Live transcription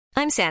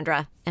I'm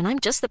Sandra, and I'm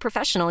just the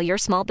professional your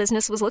small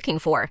business was looking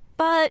for.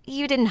 But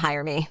you didn't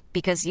hire me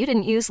because you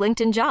didn't use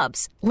LinkedIn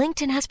Jobs.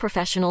 LinkedIn has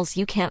professionals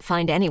you can't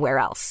find anywhere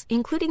else,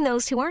 including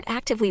those who aren't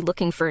actively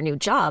looking for a new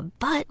job,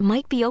 but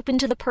might be open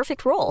to the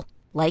perfect role,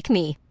 like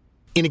me.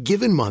 In a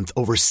given month,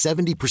 over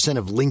 70%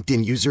 of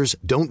LinkedIn users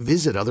don't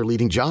visit other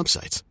leading job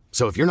sites.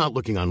 So if you're not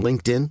looking on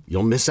LinkedIn,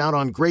 you'll miss out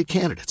on great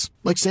candidates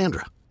like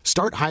Sandra.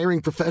 Start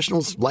hiring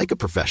professionals like a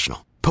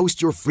professional.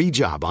 Post your free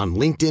job on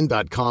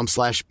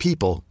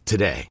linkedin.com/people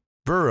today.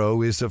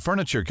 Burrow is a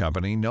furniture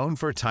company known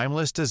for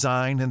timeless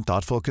design and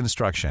thoughtful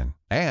construction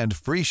and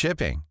free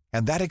shipping,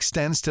 and that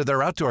extends to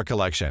their outdoor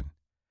collection.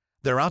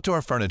 Their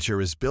outdoor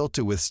furniture is built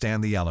to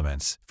withstand the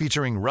elements,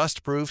 featuring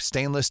rust-proof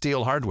stainless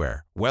steel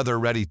hardware,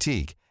 weather-ready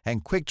teak,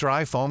 and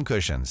quick-dry foam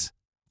cushions.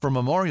 For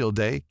Memorial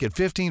Day, get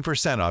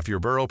 15% off your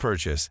Burrow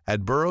purchase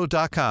at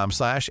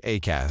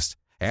burrow.com/ACAST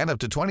and up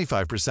to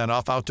 25%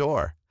 off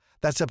outdoor.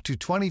 That's up to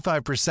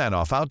 25%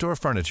 off outdoor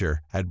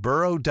furniture at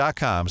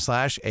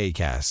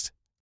burrow.com/ACAST.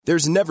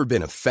 There's never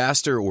been a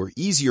faster or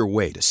easier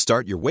way to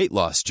start your weight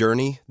loss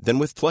journey than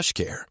with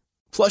PlushCare.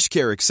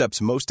 PlushCare accepts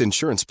most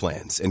insurance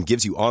plans and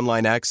gives you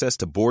online access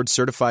to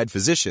board-certified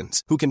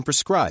physicians who can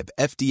prescribe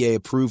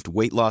FDA-approved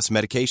weight loss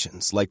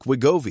medications like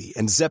Wegovy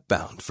and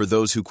Zepbound for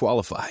those who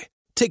qualify.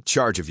 Take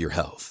charge of your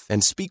health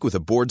and speak with a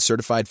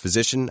board-certified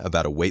physician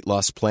about a weight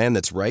loss plan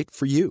that's right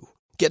for you.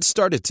 Get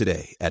started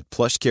today at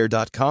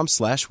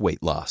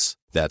plushcare.com/weight loss.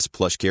 That's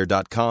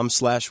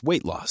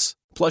plushcare.com/weight loss.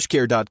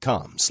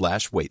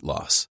 plushcare.com/weight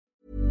loss.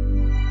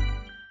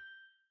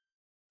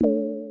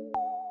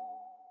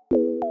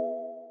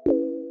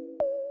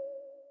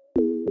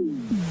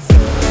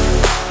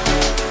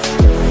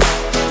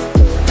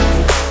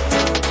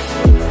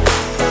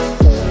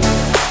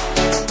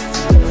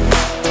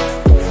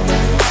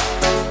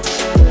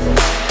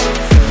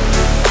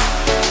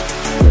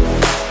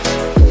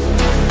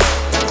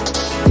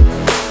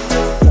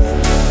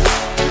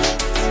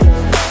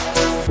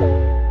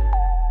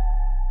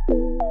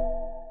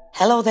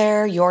 Hello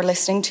there, you're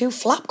listening to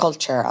Flop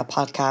Culture, a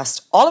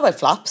podcast all about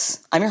flops.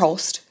 I'm your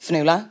host,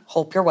 Fionnuala.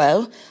 Hope you're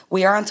well.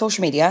 We are on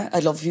social media.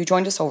 I'd love if you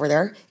joined us over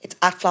there. It's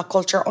at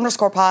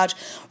flopculture_pod.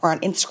 We're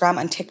on Instagram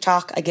and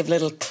TikTok. I give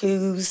little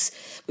clues.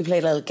 We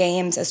play little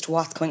games as to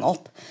what's coming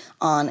up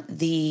on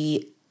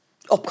the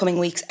upcoming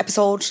week's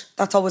episode.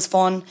 That's always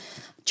fun.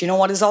 Do you know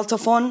what is also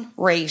fun?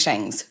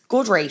 Ratings.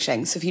 Good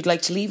ratings. So if you'd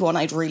like to leave one,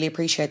 I'd really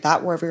appreciate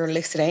that wherever you're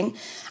listening.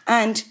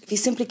 And if you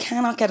simply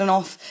cannot get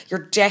enough, you're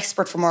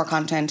desperate for more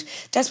content,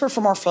 desperate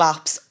for more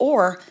flops,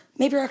 or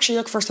maybe you're actually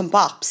looking for some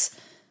bops,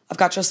 I've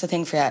got just the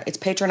thing for you. It's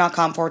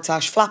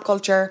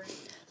patreon.com/flopculture.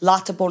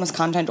 Lots of bonus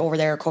content over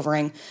there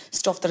covering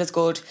stuff that is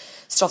good,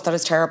 stuff that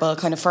is terrible,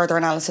 kind of further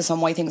analysis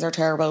on why things are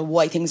terrible,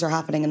 why things are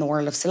happening in the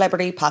world of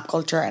celebrity, pop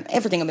culture, and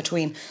everything in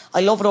between. I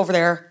love it over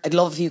there. I'd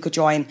love if you could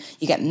join.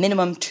 You get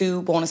minimum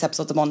 2 bonus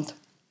episodes a month.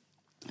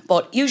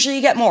 But usually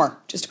you get more.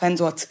 Just depends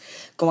what's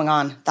going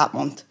on that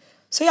month.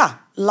 So yeah,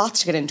 lots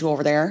to get into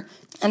over there.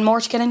 And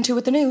more to get into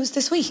with the news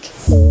this week.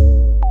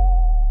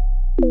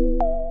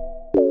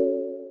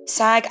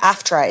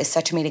 SAG-AFTRA is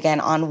set to meet again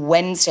on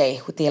Wednesday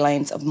with the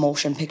Alliance of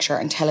Motion Picture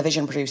and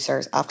Television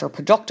Producers after a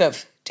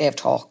productive day of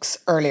talks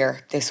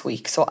earlier this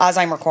week. So as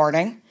I'm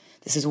recording,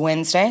 this is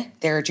Wednesday.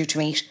 They're due to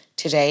meet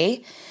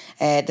today.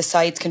 The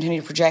sides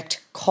continue to project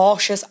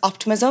cautious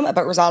optimism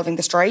about resolving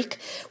the strike.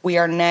 We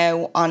are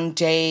now on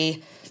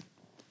day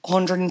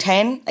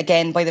 110.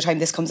 Again, by the time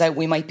this comes out,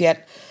 we might be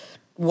at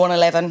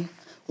 111,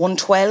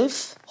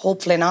 112.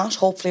 Hopefully not.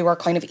 Hopefully we're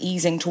kind of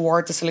easing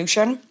towards a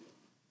solution.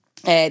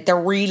 They're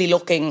really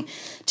looking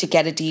to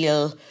get a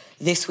deal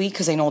this week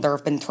because I know there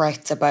have been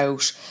threats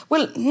about,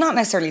 well, not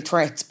necessarily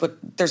threats, but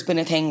there's been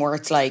a thing where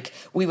it's like,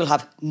 we will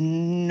have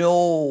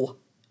no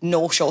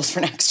shows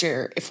for next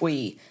year if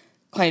we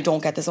kind of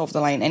don't get this over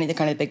the line. Any of the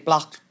kind of big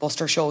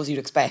blockbuster shows you'd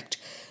expect,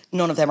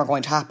 none of them are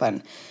going to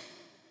happen.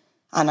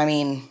 And I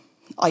mean,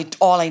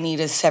 all I need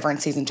is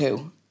Severance Season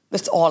 2.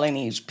 That's all I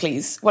need,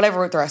 please.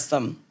 Whatever with the rest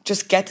of them.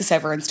 Just get the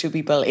Severance 2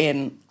 people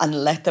in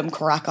and let them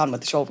crack on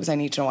with the show because I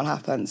need to know what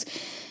happens.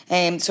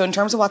 So in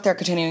terms of what they're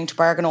continuing to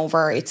bargain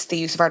over, it's the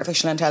use of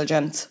artificial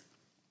intelligence.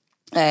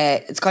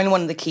 It's kind of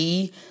one of the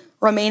key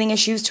remaining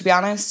issues, to be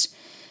honest.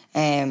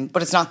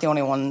 But it's not the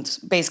only one.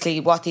 Basically,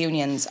 what the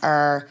unions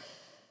are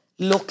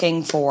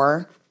looking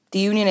for, the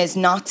union is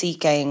not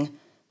seeking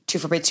to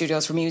forbid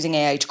studios from using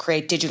AI to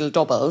create digital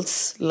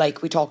doubles,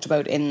 like we talked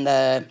about in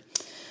the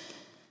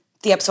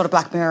episode of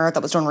Black Mirror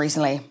that was done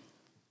recently.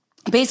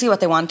 Basically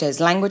what they want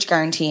is language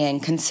guaranteeing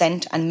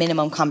consent and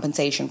minimum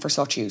compensation for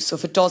such use. So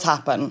if it does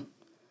happen,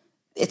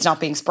 it's not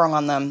being sprung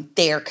on them.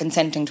 They're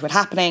consenting to it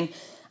happening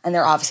and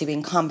they're obviously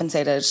being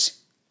compensated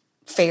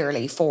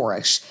fairly for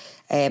it.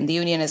 The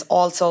union is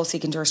also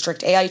seeking to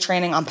restrict AI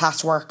training on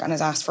past work and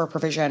has asked for a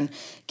provision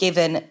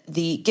giving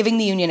the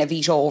union a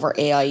veto over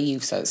AI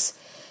uses.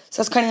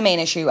 So that's kind of the main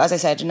issue. As I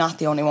said, not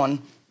the only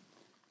one.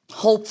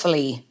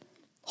 Hopefully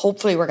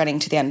we're getting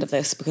to the end of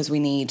this because we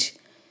need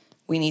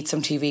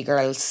some TV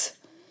girls.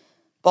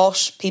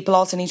 But people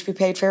also need to be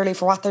paid fairly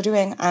for what they're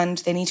doing and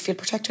they need to feel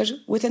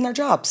protected within their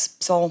jobs.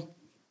 So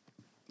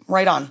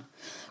Right on.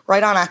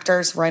 Right on,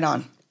 actors, right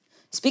on.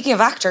 Speaking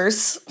of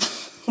actors,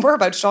 we're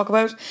about to talk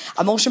about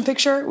a motion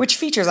picture which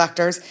features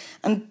actors,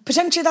 and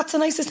potentially that's the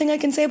nicest thing I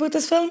can say about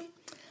this film.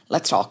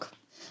 Let's talk.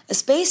 A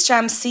Space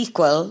Jam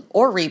sequel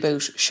or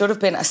reboot should have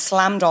been a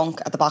slam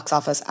dunk at the box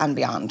office and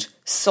beyond.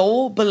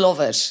 So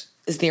beloved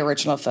is the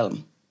original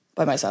film,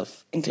 by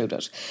myself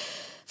included.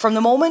 From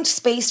the moment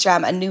Space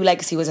Jam: A New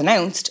Legacy was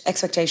announced,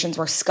 expectations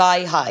were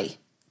sky high.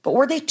 But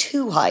were they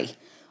too high?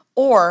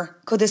 Or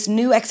could this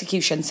new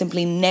execution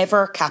simply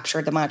never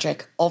capture the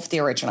magic of the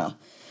original?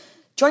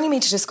 Joining me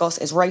to discuss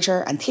is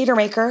writer and theatre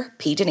maker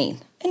Pea Dinneen.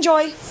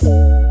 Enjoy!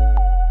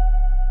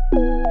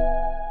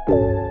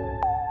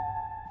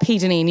 Pea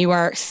Dinneen, you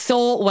are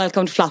so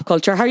welcome to Flop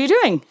Culture. How are you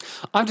doing?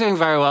 I'm doing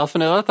very well,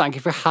 Fionnuala. Thank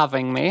you for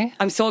having me.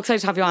 I'm so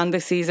excited to have you on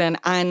this season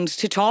and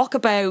to talk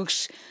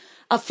about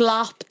a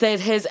flop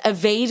that has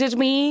evaded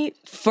me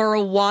for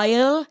a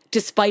while,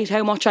 despite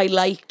how much I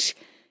liked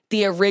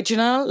the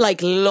original,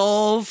 like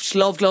loved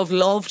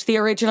the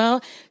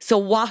original. So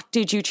what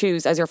did you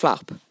choose as your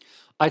flop?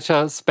 I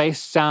chose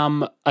Space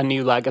Jam: A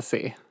New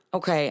Legacy.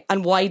 Okay,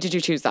 and why did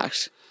you choose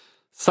that?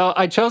 So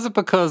I chose it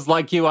because,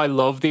 like you, I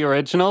love the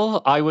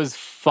original. I was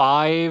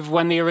 5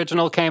 when the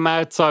original came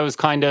out, so I was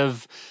kind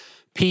of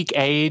peak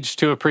age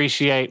to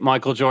appreciate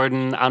Michael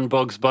Jordan and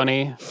Bugs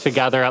Bunny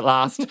together at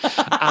last.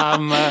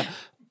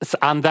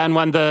 And then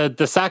when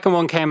the second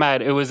one came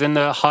out, it was in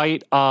the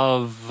height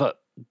of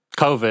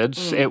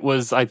COVID. It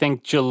was, I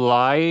think,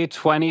 July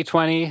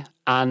 2020.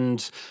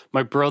 And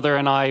my brother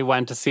and I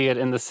went to see it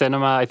in the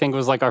cinema. I think it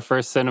was like our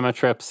first cinema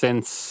trip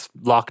since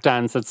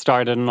lockdowns had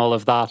started and all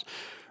of that.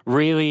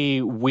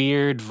 Really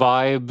weird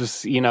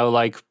vibes, you know,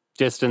 like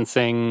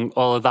distancing,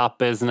 all of that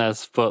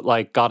business, but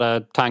like got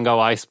a Tango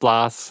Ice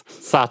Blast,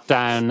 sat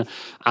down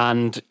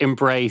and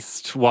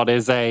embraced what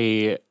is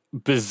a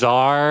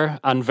bizarre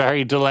and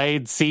very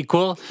delayed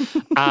sequel.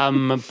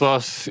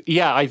 But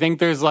yeah, I think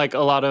there's like a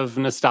lot of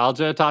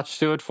nostalgia attached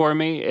to it for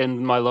me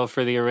in my love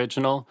for the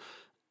original.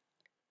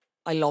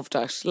 I loved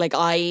it. Like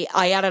I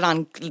had it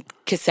on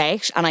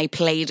cassette and I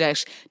played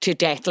it to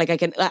death. Like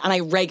and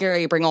I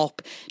regularly bring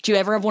up. Do you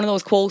ever have one of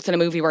those quotes in a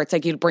movie where it's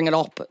like you'd bring it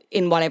up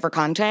in whatever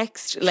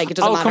context? Like it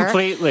doesn't matter. Oh,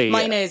 completely.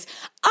 Mine is,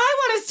 I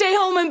want to stay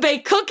home and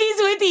bake cookies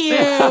with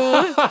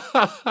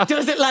you.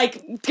 Does it like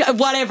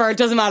whatever? It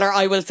doesn't matter.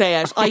 I will say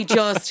it. I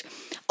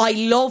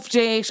loved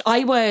it.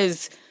 I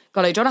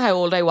don't know how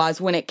old I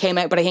was when it came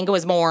out, but I think it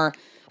was more.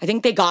 I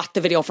think they got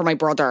the video for my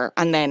brother,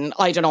 and then,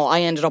 I don't know,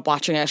 I ended up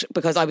watching it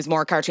because I was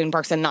more a cartoon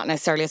person, not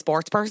necessarily a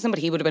sports person, but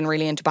he would have been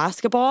really into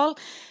basketball.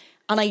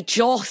 And I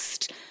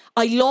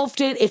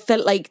loved it. It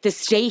felt like the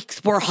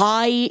stakes were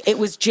high. It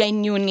was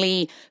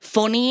genuinely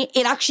funny.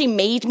 It actually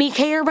made me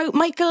care about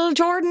Michael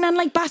Jordan and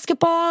like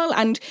basketball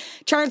and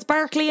Charles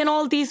Barkley and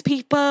all these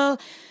people.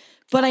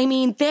 But I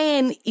mean,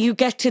 then you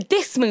get to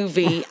this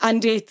movie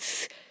and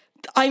it's,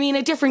 I mean,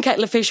 a different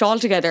kettle of fish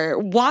altogether.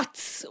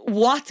 What's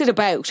it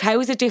about? How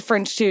is it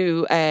different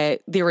to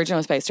the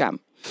original Space Jam?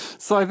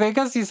 So I think,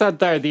 as you said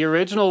there, the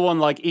original one,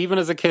 like even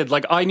as a kid,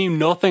 like I knew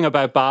nothing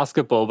about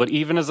basketball, but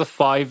even as a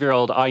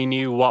 5-year-old, I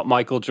knew what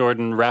Michael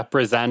Jordan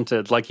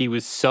represented. Like he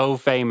was so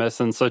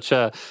famous and such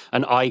an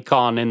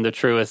icon in the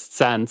truest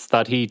sense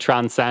that he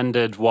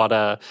transcended what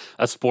a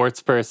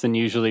sports person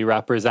usually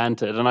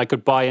represented. And I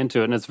could buy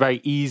into it. And it's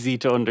very easy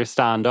to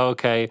understand,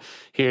 okay,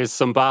 here's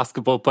some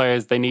basketball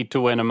players. They need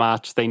to win a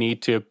match. They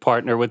need to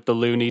partner with the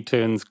Looney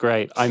Tunes.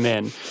 Great, I'm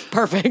in.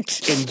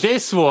 Perfect. In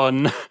this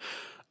one...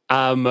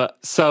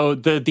 So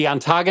the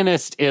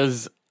antagonist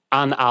is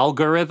an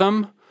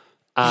algorithm.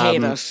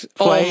 Hate it.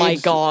 Oh my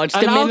God.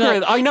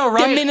 I know,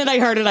 right? The minute I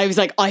heard it, I was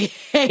like, I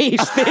hate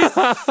this.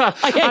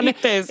 I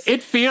hate this.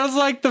 It feels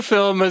like the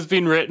film has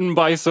been written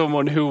by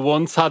someone who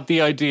once had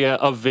the idea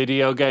of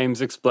video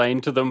games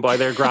explained to them by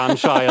their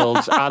grandchild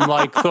and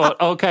like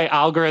thought, okay,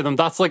 algorithm,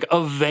 that's like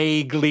a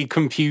vaguely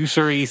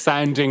computery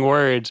sounding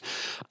word.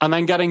 And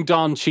then getting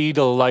Don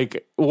Cheadle,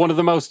 like one of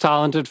the most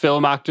talented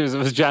film actors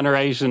of his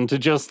generation, to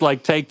just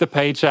like take the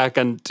paycheck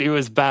and do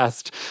his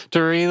best to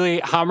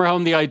really hammer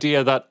home the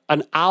idea that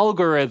an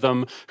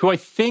algorithm, who I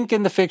think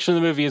in the fiction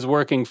of the movie is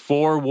working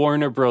for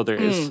Warner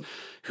Brothers,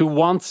 who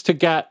wants to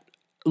get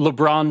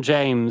LeBron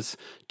James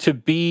to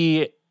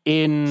be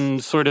in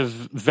sort of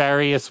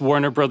various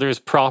Warner Brothers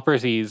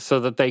properties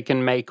so that they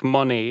can make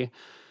money,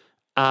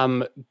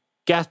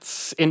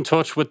 gets in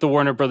touch with the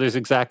Warner Brothers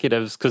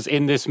executives, because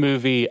in this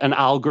movie, an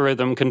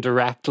algorithm can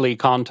directly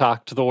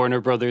contact the Warner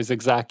Brothers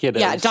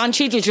executives. Yeah, Don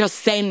Cheadle just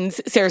sends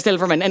Sarah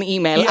Silverman an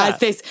email as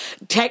this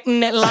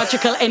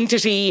technological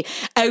entity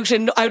out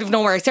of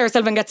nowhere. Sarah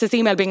Silverman gets this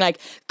email being like,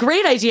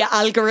 great idea,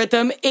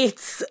 algorithm.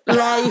 It's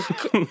like,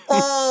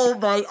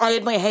 I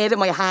had my head in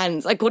my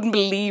hands. I couldn't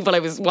believe what I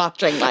was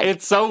watching. Like,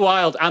 it's so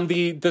wild. And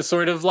the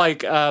sort of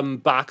like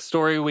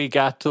backstory we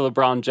get to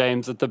LeBron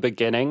James at the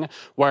beginning,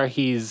 where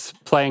he's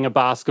playing a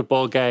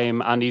basketball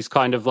game and he's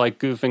kind of like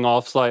goofing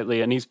off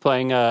slightly and he's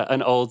playing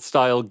an old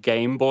style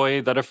Game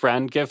Boy that a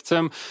friend gifts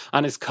him,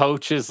 and his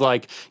coach is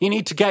like, you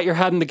need to get your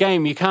head in the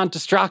game, you can't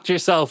distract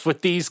yourself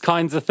with these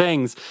kinds of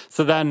things.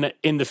 So then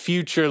in the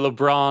future,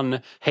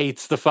 LeBron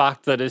hates the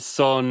fact that his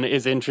son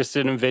is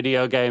interested in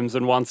video games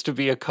and wants to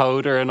be a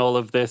coder and all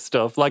of this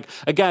stuff. Like,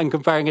 again,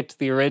 comparing it to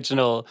the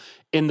original,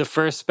 in the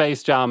first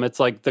Space Jam, it's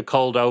like the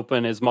cold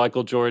open is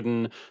Michael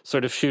Jordan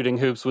sort of shooting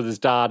hoops with his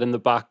dad in the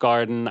back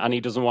garden, and he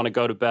doesn't want to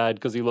go to bed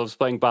because he loves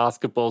playing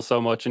basketball so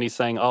much, and he's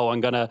saying, oh,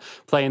 I'm going to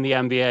play in the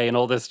NBA and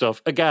all this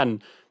stuff.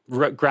 Again,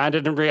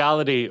 grounded in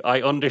reality,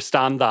 I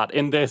understand that.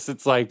 In this,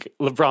 it's like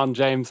LeBron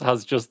James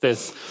has just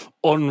this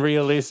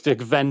unrealistic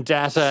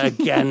vendetta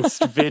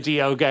against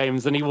video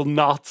games, and he will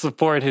not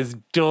support his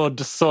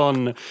dud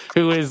son,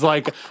 who is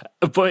like,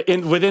 but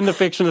within the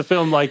fiction of the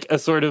film, like a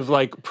sort of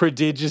like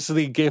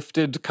prodigiously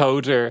gifted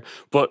coder.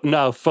 But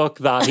no, fuck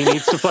that. He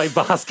needs to play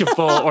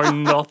basketball or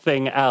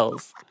nothing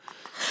else.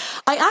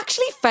 I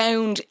actually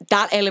found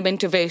that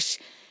element of it,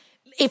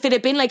 if it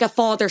had been like a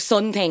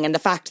father-son thing, and the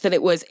fact that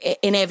it was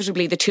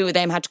inevitably the two of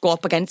them had to go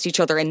up against each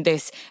other in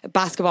this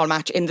basketball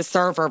match in the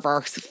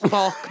serververse,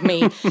 fuck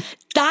me,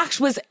 that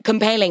was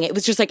compelling. It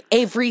was just like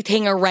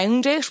everything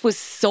around it was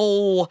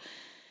so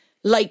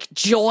like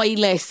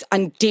joyless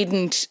and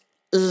didn't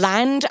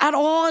land at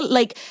all.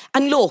 Like,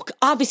 and look,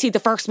 obviously the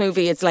first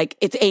movie is like,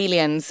 it's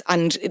aliens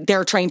and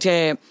they're trying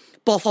to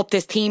buff up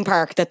this theme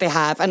park that they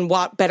have, and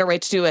what better way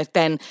to do it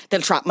than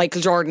they'll trap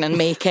Michael Jordan and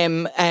make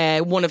him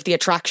one of the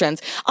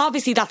attractions.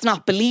 Obviously that's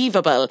not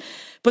believable,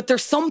 but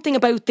there's something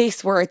about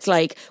this where it's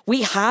like,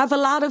 we have a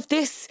lot of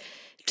this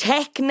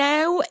tech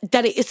now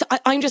that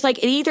I'm just like,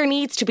 it either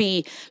needs to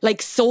be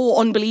like so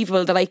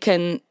unbelievable that I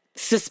can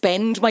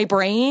suspend my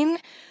brain,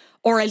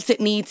 or else it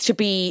needs to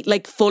be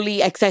like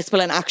fully accessible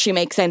and actually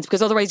make sense,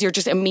 because otherwise you're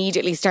just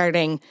immediately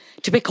starting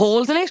to pick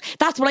holes in it.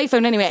 That's what I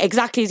found anyway,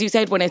 exactly as you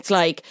said, when it's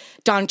like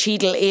Don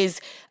Cheadle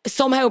is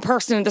somehow a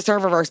person in the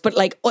serververse, but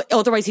like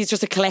otherwise he's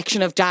just a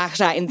collection of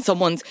data in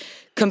someone's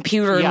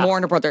computer in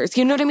Warner Brothers.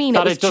 You know what I mean?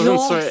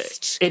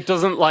 It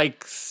doesn't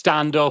like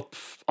stand up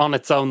on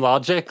its own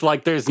logic.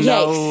 Like there's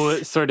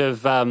no sort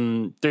of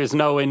there's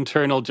no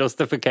internal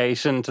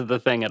justification to the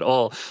thing at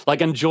all.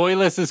 Like, and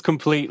joyless is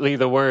completely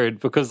the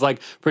word, because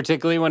like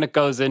particularly when it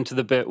goes into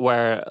the bit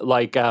where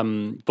like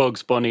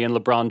Bugs Bunny and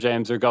LeBron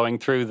James are going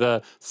through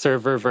the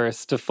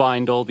serververse to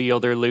find all the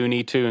other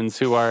Looney Tunes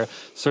who are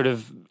sort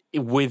of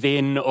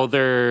within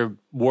other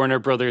Warner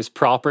Brothers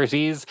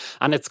properties,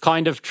 and it's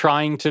kind of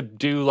trying to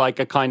do like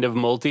a kind of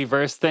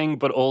multiverse thing,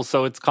 but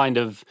also it's kind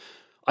of,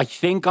 I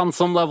think on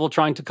some level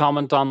trying to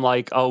comment on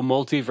like, oh,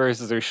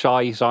 multiverses are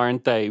shite,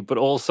 aren't they? But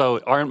also,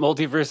 aren't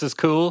multiverses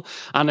cool?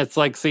 And it's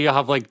like, so you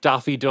have like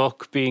Daffy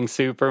Duck being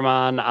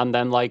Superman, and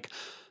then like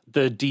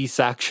the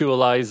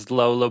desexualized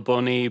Lola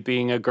Bunny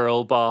being a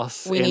girl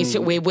boss.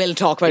 We will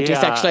talk about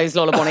desexualized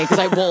Lola Bunny, because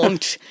I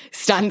won't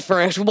stand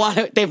for it.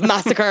 What, they've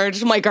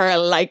massacred my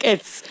girl. Like,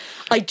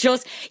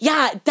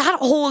 that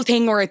whole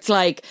thing where it's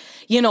like,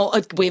 you know,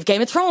 we have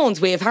Game of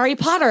Thrones, we have Harry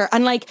Potter,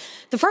 and like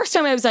the first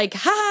time I was like,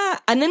 ha,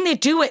 and then they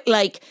do it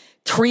like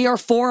 3 or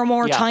 4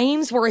 more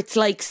times where it's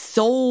like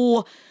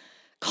so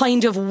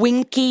kind of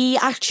winky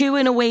at you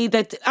in a way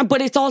that,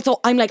 but it's also,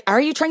 I'm like, are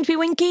you trying to be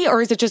winky,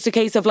 or is it just a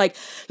case of like,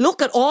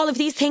 look at all of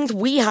these things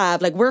we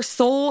have, like we're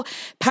so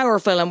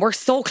powerful and we're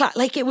so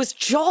like, it was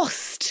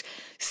just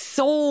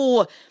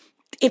so,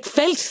 it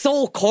felt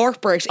so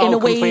corporate in a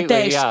way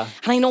that,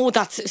 and I know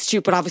that's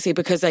stupid obviously,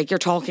 because like you're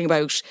talking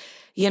about,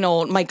 you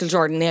know, Michael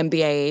Jordan, the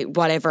NBA,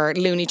 whatever,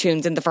 Looney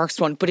Tunes in the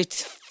first one, but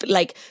it's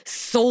like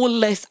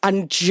soulless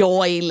and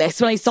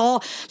joyless. When I saw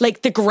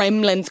like the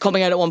Gremlins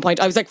coming out at one point,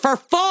 I was like, for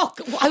fuck!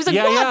 I was like,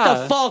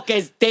 what the fuck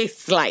is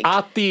this like?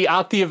 At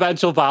the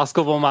eventual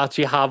basketball match,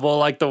 you have all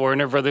like the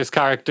Warner Brothers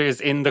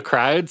characters in the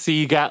crowd. So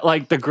you get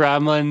like the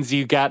Gremlins,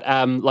 you get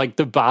like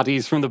the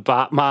baddies from the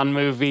Batman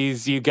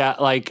movies, you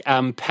get like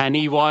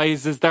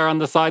Pennywise is there on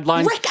the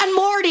sidelines. Rick and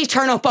Morty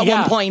turn up at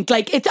one point.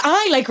 Like,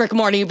 I like Rick and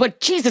Morty,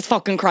 but Jesus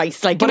fucking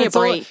Christ, like, give me a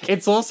break.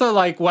 It's also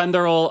like when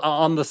they're all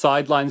on the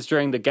sidelines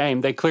during the game,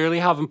 they clearly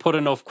haven't put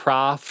enough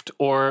craft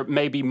or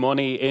maybe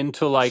money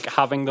into like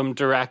having them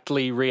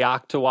directly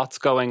react to what's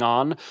going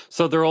on.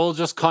 So they're all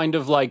just kind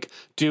of like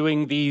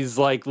doing these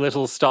like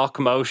little stock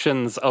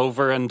motions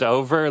over and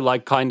over,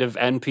 like kind of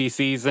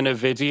NPCs in a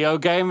video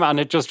game, and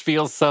it just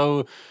feels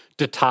so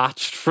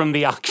detached from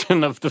the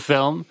action of the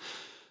film.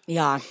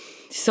 Yeah.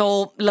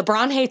 So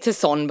LeBron hates his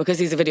son because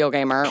he's a video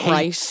gamer,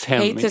 hates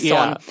his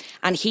son.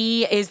 And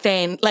he is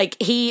then, like,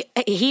 he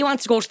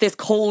wants to go to this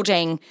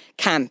coding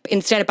camp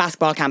instead of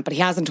basketball camp, but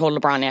he hasn't told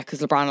LeBron yet because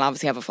LeBron will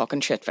obviously have a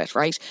fucking shit fit,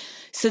 right?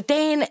 So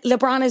then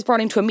LeBron is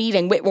brought into a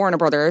meeting with Warner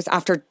Brothers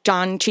after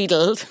Don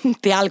Cheadle,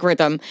 the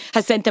algorithm,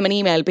 has sent them an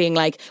email being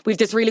like, we've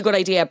this really good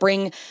idea,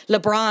 bring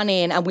LeBron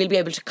in and we'll be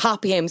able to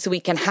copy him so we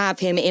can have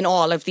him in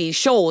all of these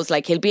shows.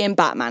 Like, he'll be in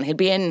Batman, he'll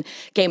be in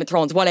Game of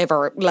Thrones,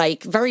 whatever.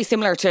 Like, very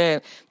similar to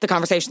the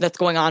conversation that's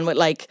going on with,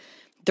 like,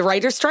 the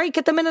writer's strike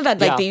at the minute, and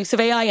like the use of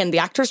AI and the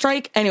actor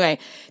strike. Anyway,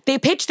 they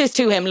pitched this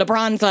to him.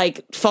 LeBron's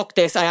like, fuck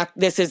this,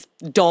 this is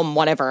dumb,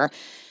 whatever.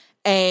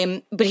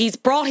 But he's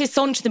brought his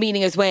son to the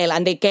meeting as well,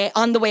 and they get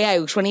on the way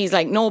out when he's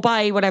like, no,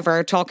 bye,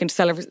 whatever, talking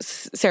to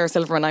Sarah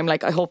Silverman. I'm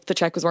like, I hope the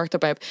check was worth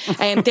it, babe.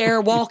 They're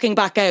walking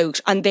back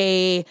out, and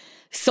they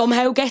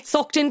somehow get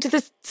sucked into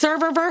the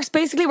serververse,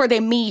 basically, where they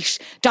meet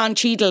Don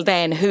Cheadle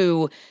then,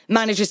 who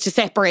manages to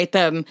separate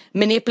them,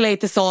 manipulate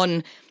the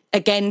son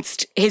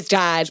against his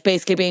dad,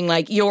 basically being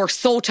like, you're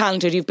so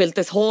talented, you've built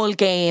this whole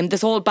game,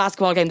 this whole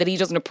basketball game that he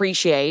doesn't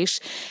appreciate,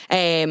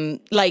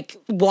 like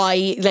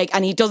why, like,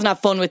 and he doesn't have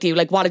fun with you,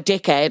 like what a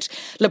dickhead.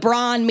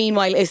 LeBron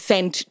meanwhile is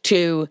sent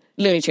to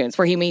Looney Tunes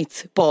where he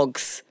meets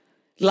Bugs,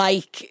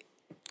 like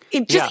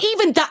it just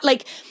even that,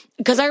 like,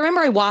 because I remember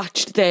I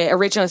watched the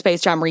original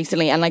Space Jam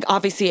recently, and like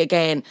obviously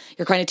again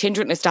you're kind of tinged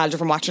with nostalgia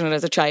from watching it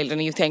as a child,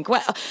 and you think,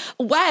 well,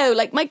 wow,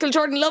 like Michael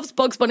Jordan loves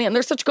Bugs Bunny and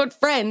they're such good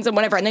friends and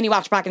whatever, and then you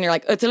watch back and you're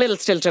like, it's a little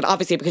stilted,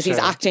 obviously, because he's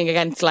acting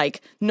against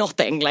like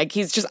nothing, like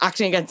he's just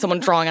acting against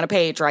someone drawing on a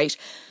page, right?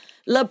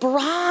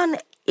 LeBron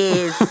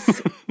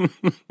is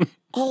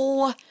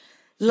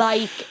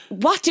like,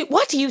 what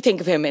do you think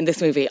of him in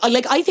this movie?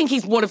 Like, I think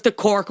he's one of the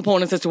core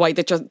components as to why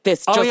this just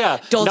does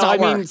not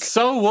work. I mean,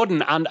 so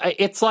wouldn't. And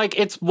it's like,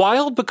 it's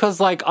wild because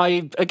like,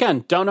 I,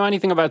 again, don't know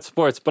anything about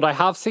sports, but I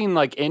have seen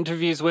like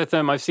interviews with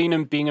him. I've seen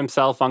him being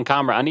himself on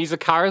camera, and he's a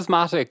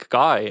charismatic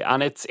guy.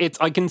 And it's,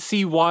 I can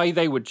see why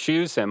they would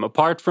choose him.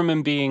 Apart from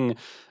him being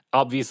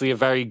obviously a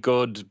very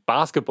good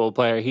basketball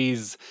player, he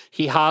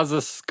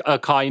has a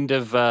kind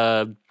of,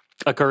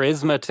 a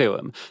charisma to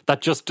him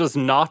that just does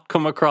not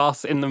come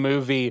across in the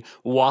movie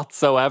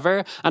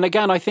whatsoever. And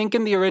again, I think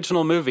in the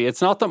original movie,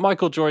 it's not that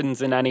Michael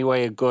Jordan's in any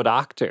way a good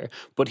actor,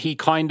 but he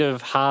kind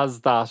of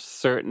has that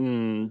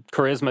certain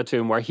charisma to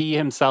him where he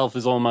himself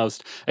is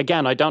almost,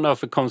 again, I don't know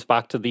if it comes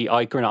back to the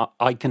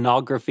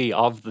iconography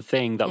of the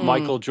thing, that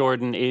Michael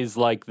Jordan is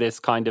like this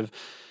kind of,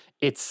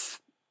 it's,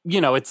 you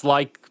know, it's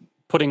like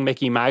putting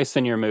Mickey Mouse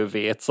in your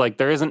movie. It's like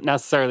there isn't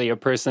necessarily a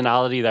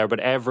personality there,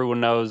 but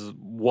everyone knows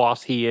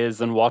what he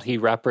is and what he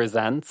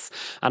represents.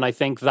 And I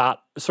think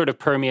that sort of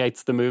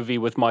permeates the movie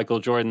with Michael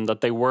Jordan, that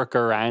they work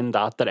around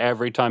that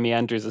every time he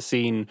enters a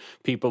scene,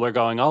 people are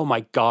going, oh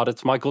my God,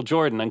 it's Michael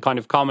Jordan, and kind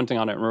of commenting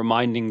on it and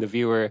reminding the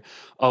viewer,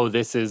 oh,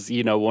 this is,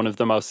 you know, one of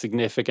the most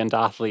significant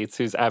athletes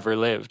who's ever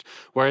lived.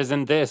 Whereas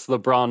in this,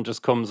 LeBron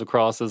just comes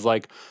across as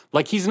like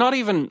he's not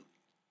even,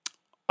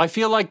 I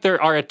feel like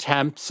there are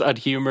attempts at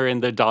humor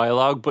in the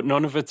dialogue, but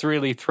none of it's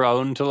really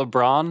thrown to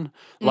LeBron.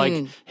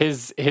 Like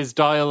his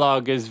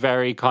dialogue is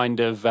very kind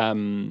of, I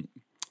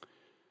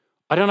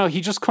don't know.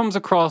 He just comes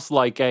across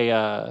like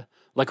a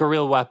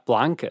real wet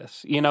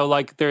blanket. You know,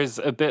 like there's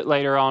a bit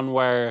later on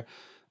where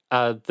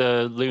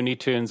the Looney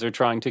Tunes are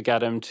trying to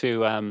get him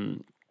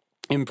to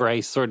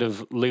embrace sort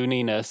of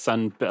looniness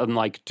and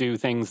like do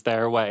things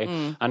their way,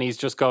 and he's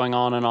just going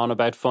on and on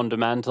about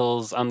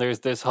fundamentals, and there's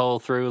this whole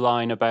through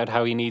line about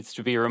how he needs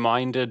to be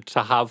reminded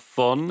to have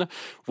fun,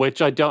 which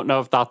I don't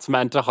know if that's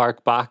meant to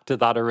hark back to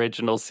that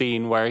original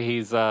scene where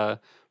he's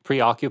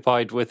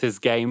preoccupied with his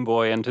Game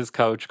Boy and his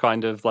coach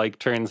kind of like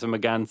turns him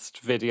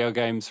against video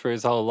games for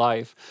his whole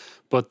life.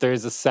 But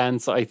there's a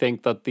sense, I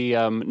think, that the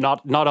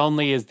not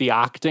only is the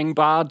acting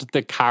bad,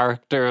 the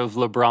character of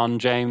LeBron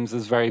James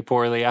is very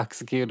poorly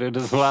executed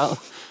as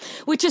well.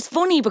 Which is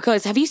funny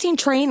because, have you seen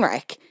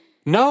Trainwreck?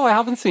 No, I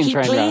haven't seen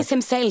Trainwreck. He plays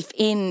himself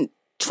in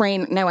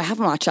Now, I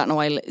haven't watched that in a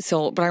while,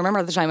 but I remember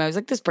at the time I was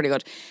like, this is pretty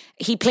good.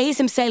 He plays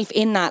himself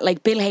in that,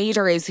 like Bill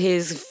Hader is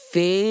his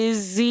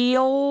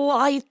physio,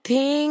 I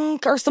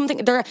think, or something.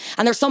 They're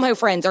somehow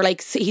friends, or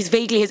like he's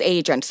vaguely his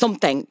agent,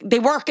 something. They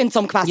work in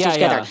some capacity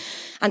together. Yeah.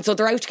 And so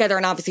they're out together,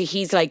 and obviously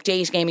he's like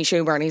dating Amy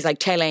Schumer, and he's like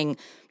telling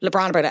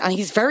LeBron about it, and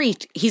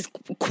he's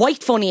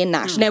quite funny in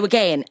that. Now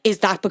again, is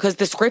that because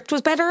the script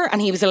was better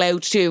and he was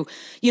allowed to,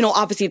 you know,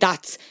 obviously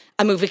that's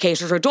a movie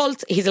catered for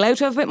adults, he's allowed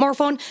to have a bit more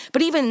fun.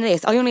 But even in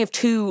this, I only have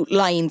 2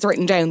 lines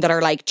written down that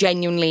are like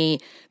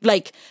genuinely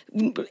like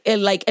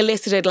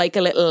elicited like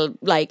a little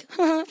like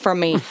from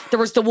me. There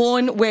was the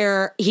one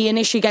where he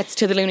initially gets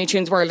to the Looney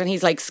Tunes world and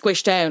he's like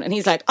squished down and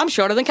he's like, I'm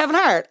shorter than Kevin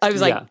Hart. I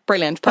was like,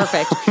 brilliant,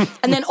 perfect.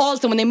 And then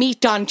also when they meet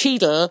Don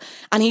Cheadle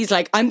and he's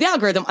like, I'm the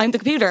algorithm, I'm the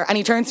computer, and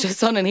he turns to his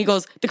son and he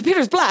goes, the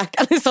computer's black,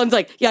 and his son's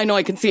like, yeah, I know,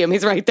 I can see him,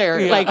 he's right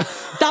there. Like,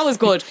 that was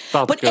good.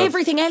 But good.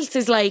 Everything else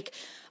is like,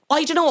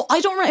 I don't know,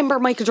 I don't remember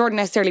Michael Jordan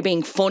necessarily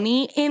being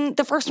funny in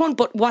the first one,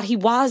 but what he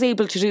was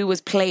able to do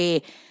was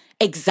play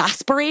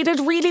exasperated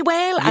really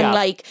well. And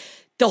like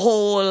the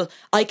whole,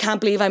 I can't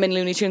believe I'm in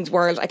Looney Tunes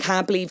world, I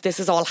can't believe this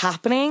is all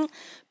happening.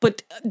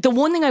 But the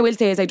one thing I will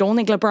say is I don't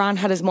think LeBron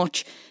had as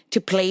much to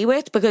play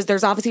with, because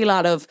there's obviously a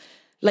lot of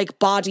like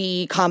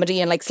body comedy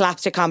and like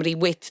slapstick comedy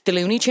with the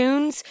Looney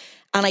Tunes.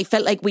 And I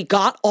felt like we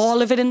got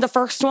all of it in the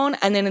first one.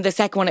 And then in the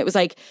second one, it was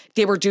like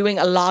they were doing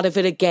a lot of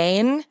it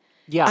again.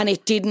 Yeah. And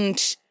it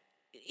didn't...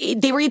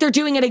 They were either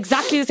doing it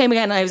exactly the same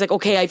again, and I was like,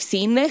 okay, I've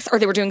seen this, or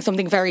they were doing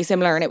something very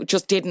similar, and it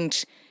just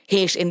didn't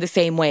hit in the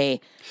same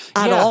way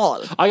at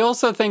all. I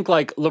also think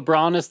like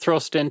LeBron is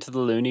thrust into the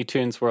Looney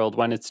Tunes world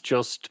when it's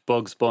just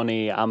Bugs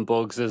Bunny, and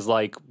Bugs is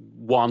like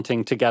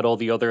wanting to get all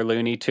the other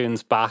Looney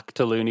Tunes back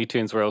to Looney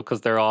Tunes world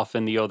because they're off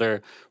in the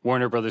other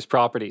Warner Brothers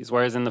properties.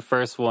 Whereas in the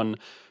first one,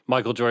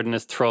 Michael Jordan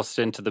is thrust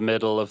into the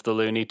middle of the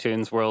Looney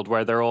Tunes world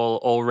where they're all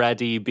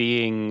already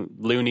being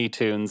Looney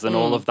Tunes and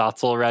all of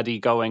that's already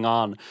going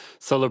on.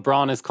 So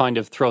LeBron is kind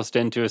of thrust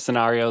into a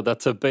scenario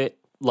that's a bit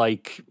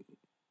like...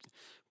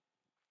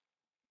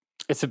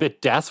 It's a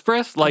bit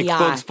desperate. Like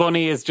Bugs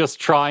Bunny is just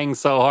trying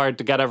so hard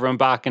to get everyone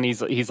back, and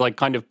he's like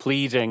kind of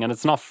pleading, and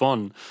it's not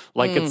fun.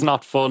 Like it's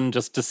not fun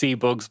just to see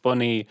Bugs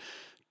Bunny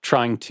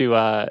trying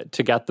to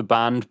get the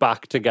band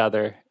back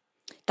together.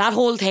 That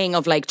whole thing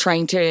of like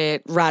trying to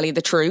rally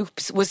the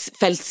troops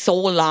felt so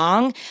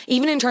long.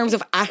 Even in terms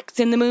of acts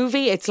in the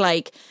movie, it's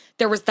like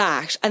there was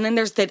that, and then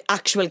there's the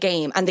actual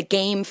game, and the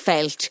game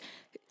felt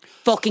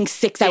fucking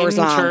 6 hours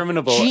long.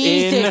 Interminable.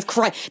 Jesus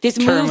Christ. This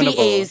movie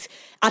is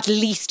at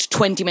least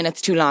 20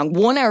 minutes too long.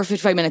 1 hour,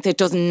 55 minutes, it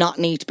does not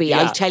need to be.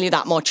 Yeah. I'll tell you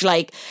that much.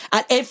 Like,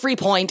 at every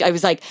point, I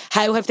was like,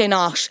 how have they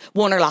not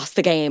won or lost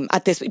the game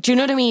at this? Do you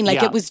know what I mean?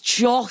 Like, it was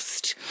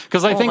just...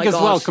 Because I think as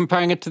well,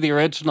 comparing it to the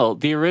original,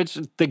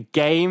 the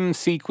game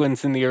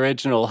sequence in the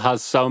original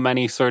has so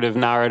many sort of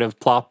narrative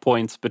plot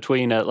points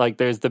between it. Like,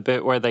 there's the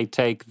bit where they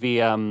take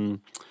the...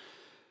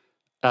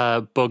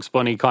 Bugs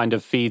Bunny kind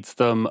of feeds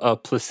them a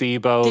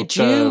placebo, the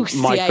juice,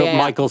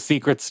 Michael's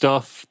secret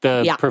stuff,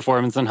 the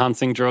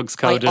performance-enhancing drugs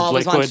coated liquid. I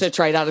always wanted to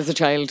try that as a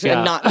child,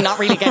 and not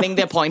really getting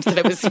the point that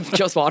it was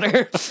just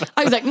water.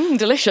 I was like,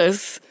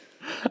 delicious.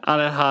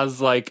 And it has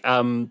like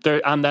and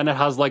then it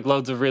has like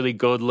loads of really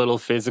good little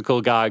physical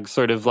gags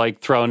sort of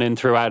like thrown in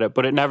throughout it,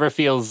 but it never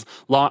feels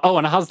long. Oh,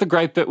 and it has the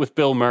great bit with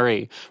Bill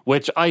Murray,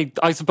 which I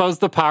suppose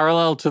the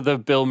parallel to the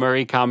Bill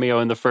Murray cameo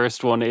in the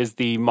first one is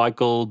the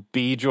Michael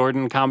B.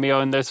 Jordan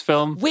cameo in this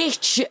film.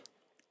 Which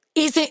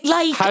is it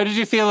like... How did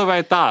you feel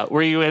about that?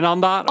 Were you in on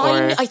that?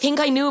 Or? I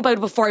think I knew about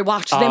it before I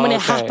watched it. Then when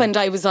it happened,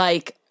 I was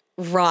like...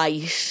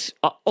 Right.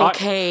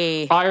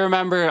 Okay. I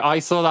remember I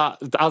saw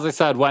that, as I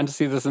said, went to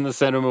see this in the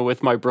cinema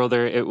with my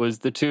brother. It was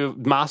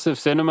massive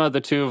cinema,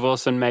 the two of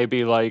us and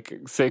maybe like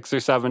 6 or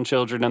 7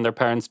 children and their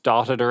parents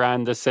dotted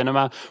around the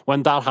cinema.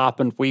 When that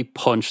happened, we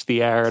punched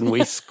the air and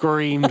we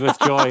screamed with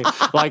joy.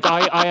 Like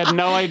I had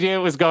no idea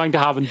it was going to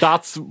happen.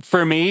 That's,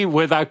 for me,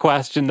 without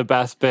question, the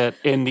best bit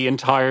in the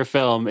entire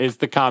film is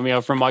the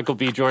cameo from Michael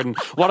B. Jordan.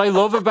 What I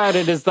love about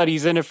it is that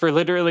he's in it for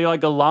literally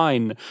like a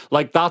line.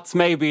 Like that's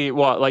maybe,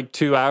 like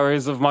 2 hours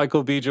of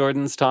Michael B.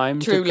 Jordan's time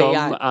to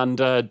come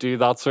and do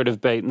that sort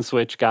of bait and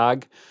switch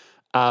gag.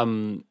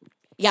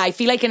 I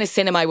feel like in a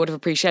cinema I would have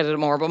appreciated it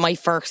more, but my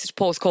first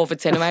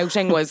post-COVID cinema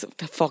outing was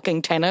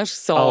fucking Tenet.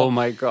 So, oh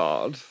my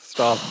God,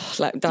 stop.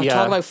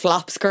 Talk about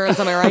flops, girls,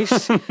 am I right?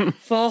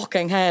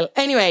 Fucking hell.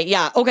 Anyway,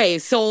 okay,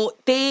 so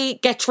they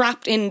get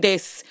trapped in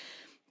this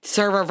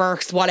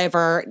serververse,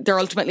 whatever. They're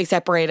ultimately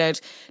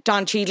separated.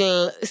 Don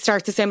Cheadle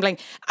starts assembling.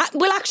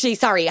 Well, actually,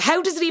 sorry,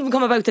 how does it even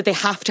come about that they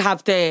have to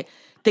have the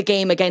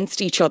game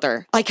against each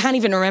other? I can't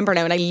even remember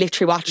now, and I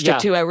literally watched it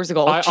 2 hours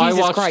ago. I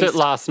watched Christ. it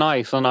last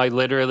night, and I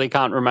literally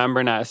can't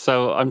remember now.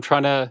 So I'm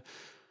trying to...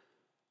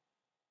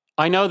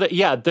 I know that,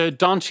 the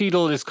Don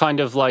Cheadle is kind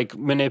of like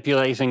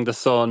manipulating the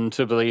son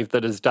to believe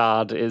that his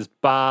dad is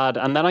bad.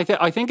 And then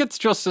I think it's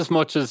just as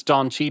much as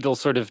Don Cheadle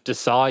sort of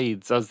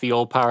decides as the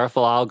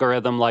all-powerful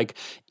algorithm, like,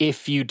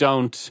 if you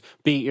don't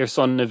beat your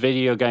son in a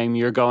video game,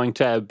 you're going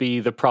to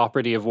be the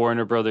property of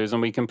Warner Brothers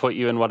and we can put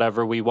you in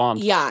whatever we want.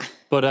 Yeah.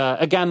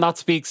 But again, that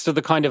speaks to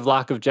the kind of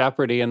lack of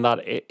jeopardy in that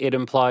it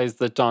implies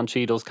that Don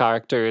Cheadle's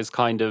character is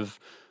kind of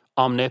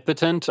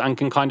omnipotent and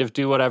can kind of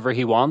do whatever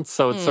he wants.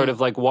 So it's sort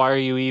of like, why are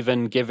you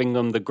even giving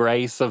them the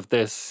grace of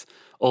this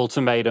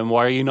ultimatum?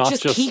 Why are you not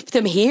just keep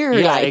them here?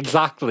 Yeah, like.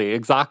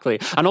 Exactly.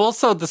 And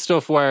also the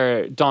stuff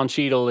where Don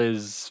Cheadle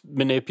is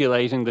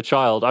manipulating the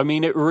child. I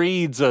mean, it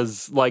reads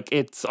as like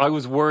I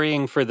was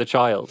worrying for the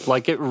child.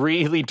 Like it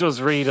really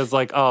does read as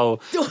like, oh,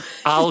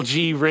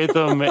 algae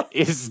rhythm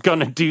is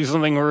gonna do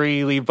something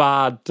really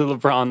bad to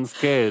LeBron's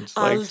kid.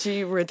 Like,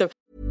 algae rhythm.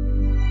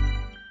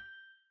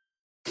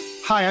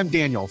 Hi, I'm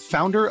Daniel,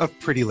 founder of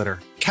Pretty Litter.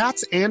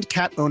 Cats and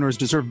cat owners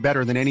deserve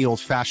better than any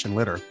old-fashioned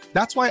litter.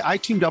 That's why I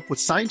teamed up with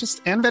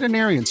scientists and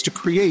veterinarians to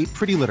create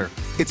Pretty Litter.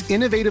 Its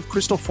innovative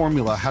crystal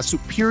formula has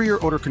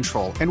superior odor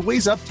control and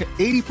weighs up to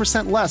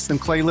 80% less than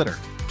clay litter.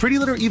 Pretty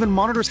Litter even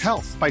monitors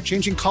health by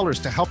changing colors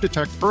to help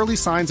detect early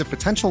signs of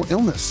potential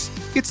illness.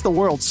 It's the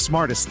world's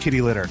smartest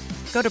kitty litter.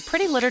 Go to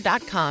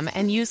prettylitter.com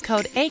and use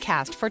code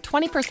ACAST for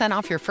 20%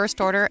 off your first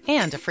order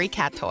and a free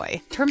cat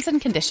toy. Terms and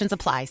conditions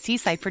apply. See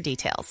site for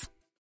details.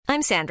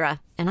 I'm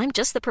Sandra, and I'm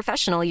just the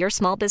professional your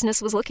small business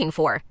was looking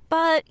for.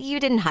 But you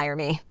didn't hire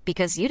me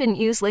because you didn't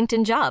use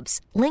LinkedIn Jobs.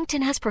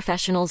 LinkedIn has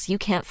professionals you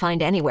can't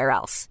find anywhere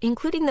else,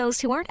 including those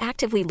who aren't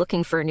actively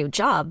looking for a new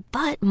job,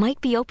 but might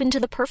be open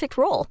to the perfect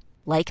role,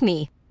 like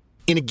me.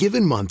 In a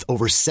given month,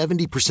 over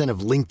 70% of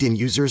LinkedIn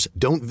users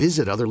don't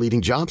visit other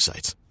leading job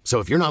sites. So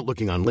if you're not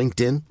looking on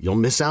LinkedIn, you'll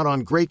miss out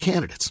on great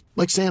candidates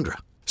like Sandra.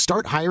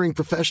 Start hiring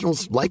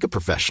professionals like a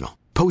professional.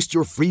 Post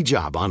your free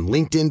job on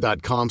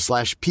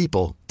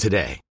linkedin.com/people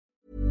today.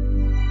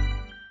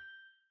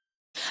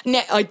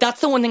 No,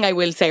 that's the one thing I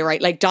will say, right?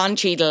 Like Don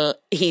Cheadle,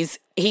 he's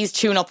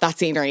chewing up that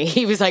scenery.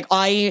 He was like,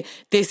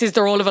 this is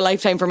the role of a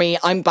lifetime for me.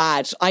 I'm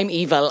bad. I'm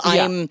evil.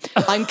 Yeah.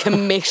 I'm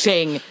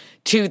committing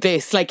to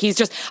this. Like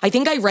I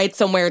think I read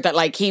somewhere that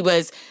like he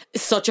was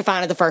such a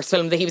fan of the first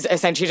film that he was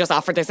essentially just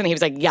offered this and he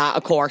was like, yeah,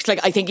 of course.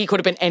 Like I think he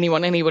could have been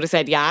anyone and he would have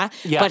said yeah.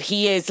 But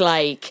he is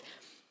like,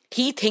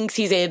 he thinks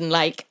he's in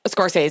like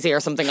Scorsese or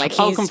something. Like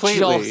he's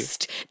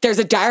just, there's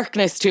a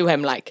darkness to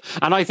him. Like,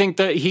 and I think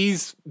that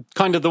he's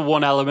kind of the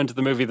one element of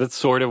the movie that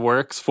sort of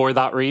works for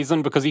that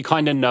reason, because he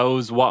kind of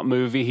knows what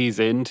movie he's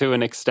in to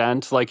an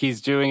extent. Like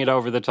he's doing it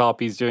over the top.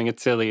 He's doing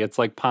it silly. It's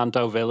like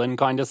panto villain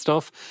kind of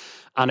stuff.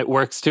 And it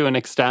works to an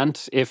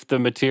extent if the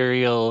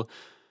material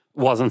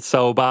wasn't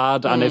so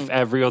bad and if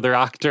every other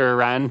actor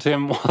around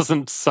him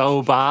wasn't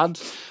so bad.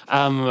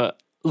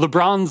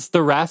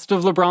 The rest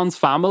of LeBron's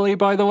family,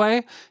 by the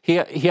way, he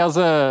has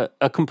a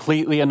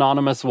completely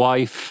anonymous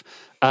wife,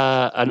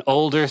 an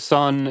older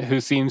son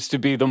who seems to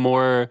be the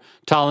more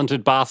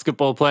talented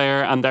basketball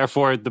player and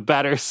therefore the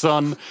better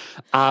son.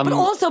 But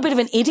also a bit of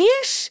an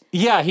idiot.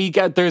 Yeah,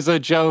 there's a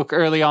joke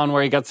early on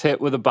where he gets hit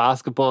with a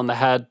basketball in the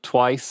head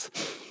twice.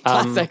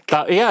 Classic.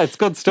 It's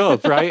good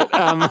stuff, right?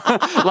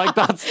 Like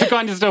that's the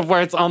kind of stuff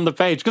where it's on the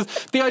page.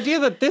 Because the idea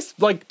that this,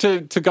 like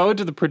to go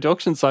into the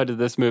production side of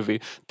this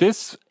movie,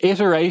 this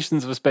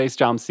iterations of a Space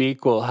Jam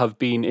sequel have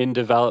been in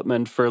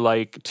development for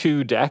like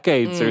 2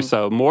 decades or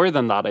so, more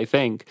than that, I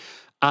think.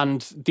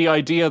 And the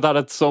idea that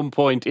at some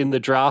point in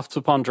the drafts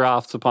upon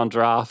drafts upon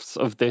drafts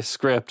of this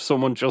script,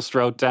 someone just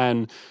wrote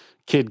down,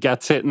 kid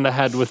gets hit in the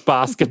head with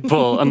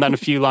basketball, and then a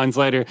few lines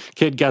later,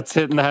 kid gets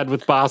hit in the head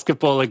with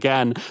basketball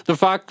again. The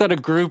fact that a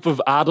group of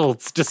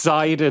adults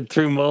decided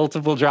through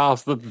multiple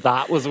drafts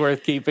that was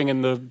worth keeping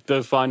in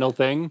the final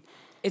thing.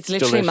 It's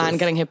literally a man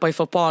getting hit by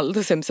football,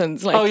 The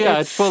Simpsons. Like,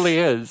 it fully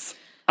is.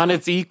 And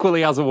it's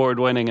equally as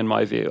award-winning in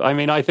my view. I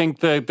mean, I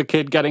think the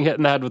kid getting hit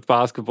in the head with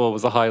basketball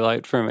was a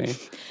highlight for me.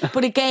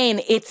 But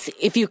again, it's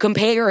if you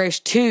compare it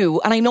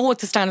to, and I know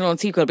it's a standalone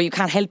sequel, but you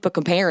can't help but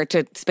compare it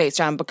to Space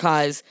Jam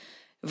because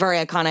very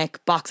iconic,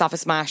 box office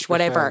smash,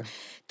 whatever. Sure.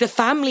 The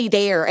family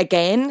there,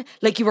 again,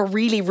 like you were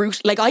really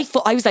like I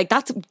was like,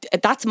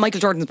 that's Michael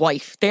Jordan's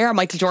wife. They're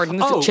Michael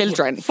Jordan's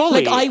children.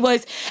 Fully. Like I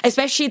was,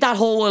 especially that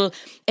whole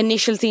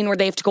initial scene where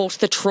they have to go to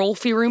the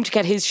trophy room to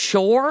get his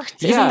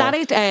shorts. Isn't that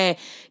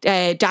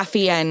it?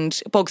 Daffy and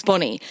Bugs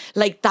Bunny.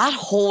 Like that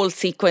whole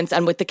sequence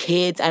and with the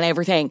kids and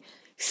everything.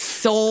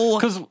 So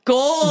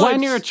good.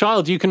 When you're a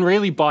child, you can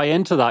really buy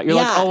into that. You're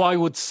like, I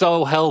would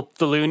so help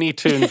the Looney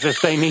Tunes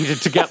if they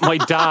needed to get my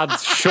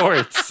dad's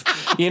shorts,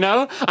 you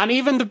know? And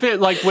even the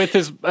bit like with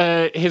his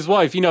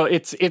wife, you know,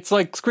 it's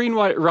like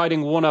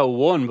screenwriting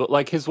 101, but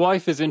like his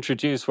wife is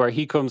introduced where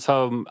he comes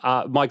home,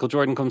 Michael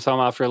Jordan comes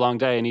home after a long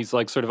day and he's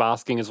like sort of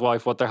asking his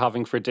wife what they're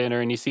having for dinner,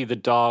 and you see the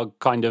dog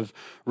kind of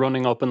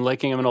running up and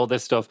licking him and all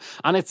this stuff.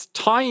 And it's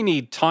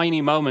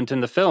tiny moment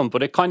in the film,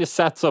 but it kind of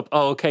sets up,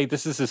 okay,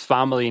 this is his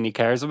family and he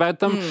cares about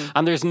them.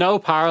 And there's no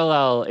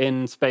parallel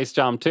in Space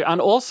Jam 2. And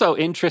also,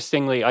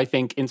 interestingly, I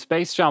think in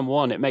Space Jam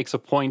 1, it makes a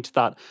point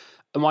that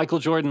Michael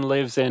Jordan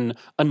lives in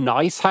a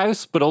nice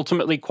house, but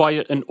ultimately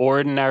quite an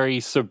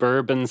ordinary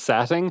suburban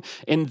setting.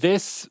 In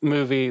this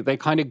movie, they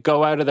kind of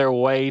go out of their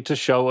way to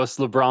show us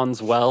LeBron's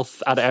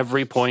wealth at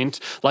every point.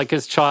 Like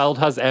his child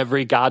has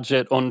every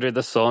gadget under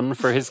the sun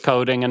for his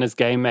coding and his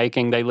game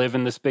making. They live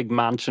in this big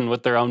mansion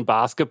with their own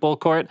basketball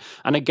court.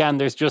 And again,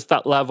 there's just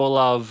that level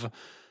of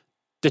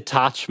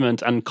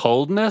detachment and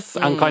coldness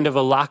and kind of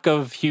a lack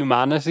of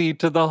humanity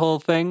to the whole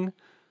thing.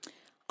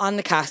 On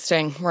the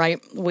casting,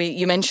 right?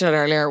 You mentioned it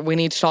earlier. We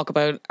need to talk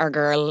about our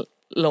girl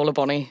Lola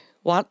Bunny.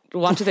 What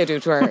do they do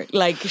to her?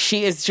 Like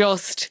she is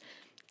just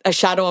a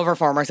shadow of her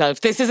former self.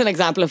 This is an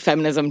example of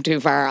feminism too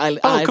far. I'll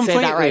say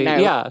that right now.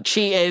 Yeah.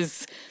 She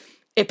is.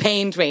 It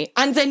pained me.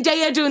 And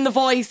Zendaya doing the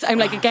voice. I'm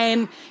like,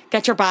 again,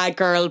 get your bag,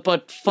 girl,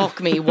 but fuck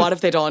me. What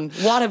have they done?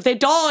 What have they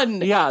done?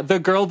 Yeah, the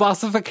girl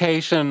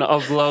bossification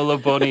of Lola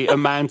Bunny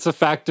amounts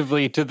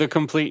effectively to the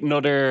complete and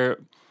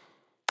utter...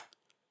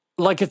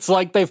 Like, it's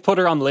like they've put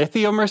her on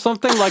lithium or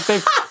something. Like,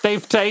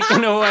 they've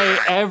taken away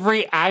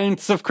every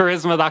ounce of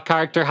charisma that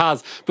character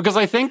has. Because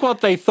I think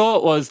what they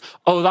thought was,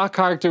 that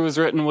character was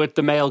written with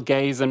the male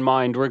gaze in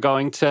mind. We're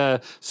going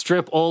to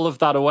strip all of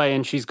that away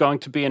and she's going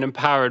to be an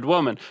empowered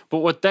woman. But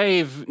what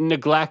they've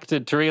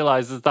neglected to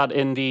realize is that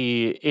in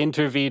the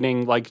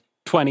intervening,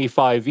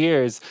 25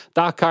 years,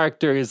 that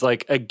character is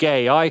like a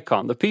gay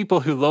icon. The people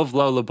who love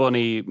Lola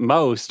Bunny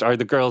most are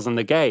the girls and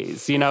the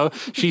gays, you know?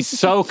 She's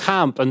so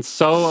camp and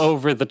so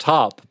over the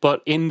top.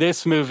 But in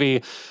this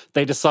movie,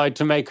 they decide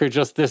to make her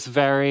just this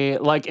very,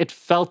 it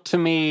felt to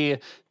me,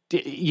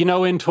 you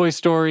know, in Toy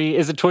Story,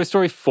 is it Toy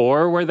Story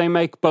 4 where they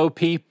make Bo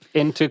Peep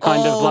into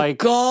kind of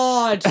like... Oh,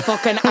 God,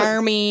 fucking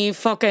army,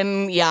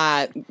 fucking,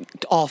 yeah,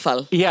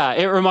 awful. Yeah,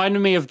 it reminded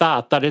me of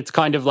that it's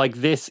kind of like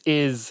this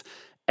is...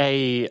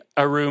 a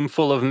room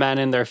full of men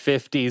in their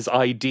 50s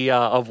idea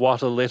of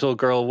what a little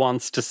girl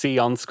wants to see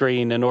on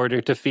screen in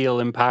order to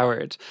feel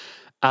empowered.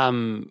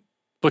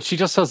 but she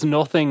just has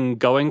nothing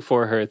going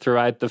for her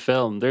throughout the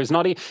film. There's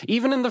not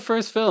even in the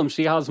first film,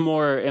 she has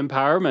more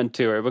empowerment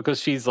to her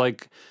because she's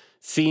like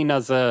seen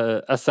as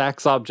a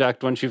sex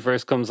object when she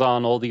first comes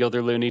on. All the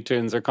other Looney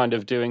Tunes are kind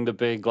of doing the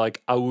big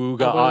like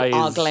awooga eyes.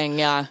 Ogling,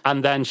 yeah.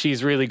 And then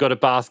she's really good at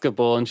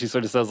basketball and she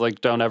sort of says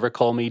like, don't ever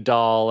call me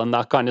doll and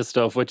that kind of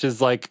stuff, which is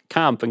like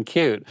camp and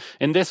cute.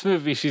 In this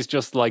movie, she's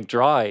just like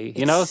dry,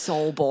 you know?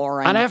 So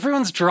boring. And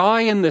everyone's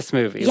dry in this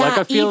movie. Yeah, like,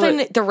 I feel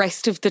even the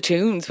rest of the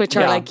tunes, which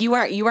are Yeah. like, you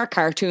are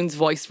cartoons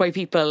voiced by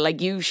people.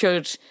 Like you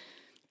should,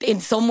 in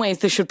some ways,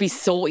 they should be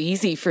so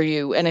easy for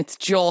you. And it's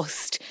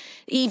just...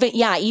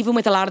 Even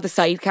with a lot of the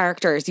side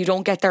characters, you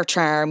don't get their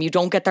charm, you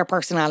don't get their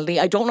personality.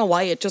 I don't know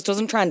why, it just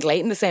doesn't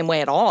translate in the same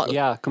way at all.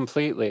 Yeah,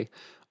 completely.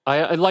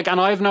 I like, and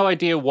I have no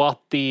idea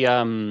what the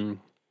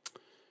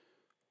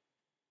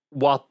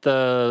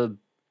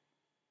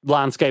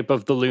landscape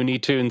of the Looney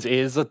Tunes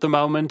is at the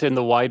moment in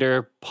the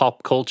wider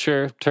pop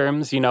culture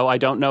terms. You know, I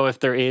don't know if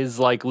there is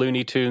like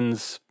Looney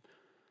Tunes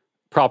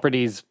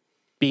properties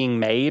being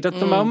made at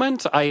the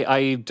moment.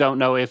 I don't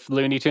know if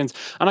Looney Tunes,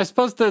 and I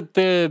suppose that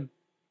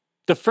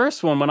the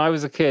first one, when I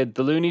was a kid,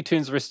 the Looney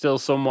Tunes were still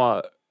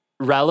somewhat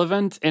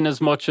relevant in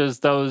as much as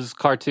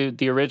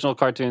the original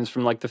cartoons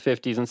from like the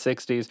 50s and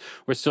 60s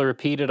were still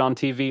repeated on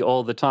TV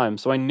all the time.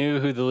 So I knew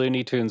who the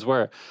Looney Tunes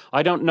were.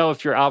 I don't know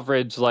if your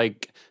average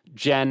like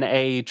Gen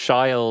A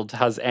child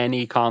has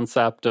any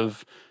concept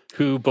of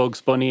who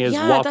Bugs Bunny is,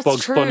 what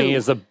Bugs Bunny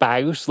is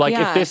about. Like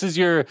if this is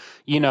your,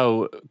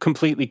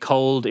 completely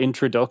cold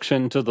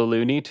introduction to the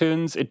Looney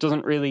Tunes, it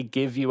doesn't really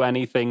give you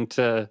anything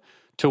to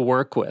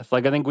work with.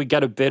 Like I think we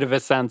get a bit of a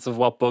sense of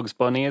what Bugs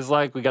Bunny is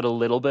like. We get a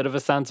little bit of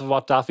a sense of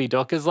what Daffy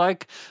Duck is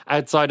like.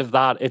 Outside of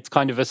that, it's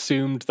kind of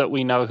assumed that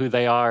we know who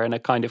they are, and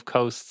it kind of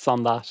coasts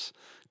on that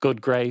good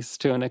grace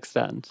to an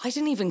extent. I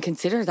didn't even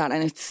consider that,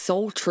 and it's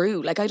so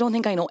true. Like I don't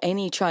think I know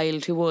any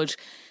child who would...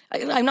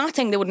 I'm not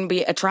saying they wouldn't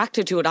be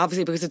attracted to it,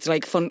 obviously, because it's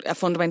like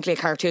fundamentally a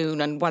cartoon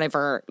and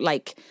whatever,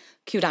 like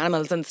cute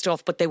animals and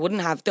stuff, but they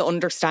wouldn't have the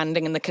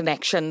understanding and the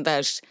connection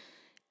that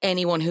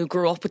anyone who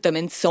grew up with them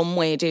in some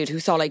way did, who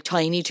saw like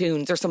Tiny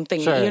Toons or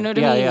something. Sure. You know what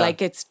I mean? Yeah.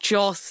 Like it's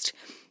just,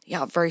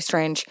 very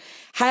strange.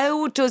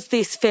 How does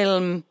this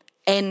film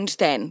end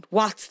then?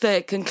 What's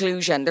the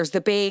conclusion? There's the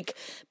big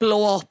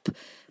blow up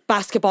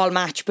basketball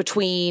match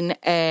between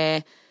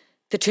the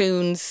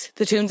Toons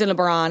and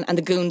LeBron and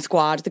the Goon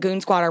Squad. The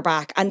Goon Squad are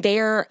back, and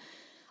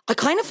I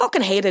kind of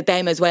fucking hated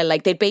them as well.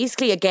 Like they'd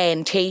basically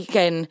again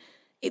taken...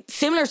 It's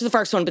similar to the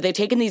first one, but they'd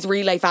taken these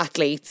real life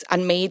athletes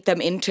and made them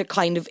into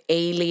kind of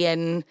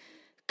alien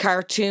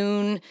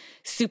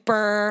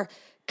super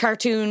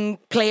cartoon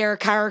player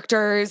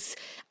characters.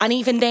 And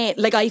even then,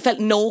 like, I felt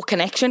no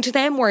connection to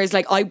them, whereas,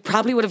 like, I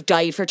probably would have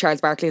died for Charles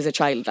Barkley as a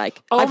child.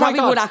 Like, I probably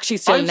would actually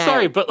still I'm now.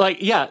 sorry, but,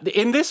 like, yeah,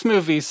 in this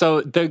movie,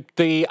 so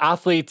the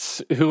athletes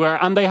who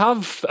are, and they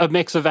have a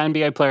mix of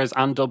NBA players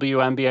and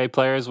WNBA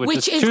players,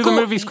 which is to the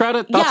movie's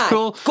credit. That's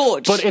cool.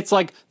 Good. But it's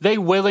like, they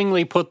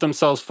willingly put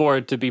themselves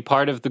forward to be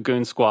part of the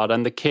Goon Squad,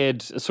 and the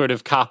kid sort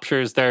of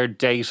captures their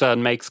data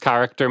and makes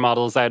character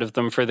models out of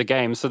them for the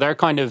game. So they're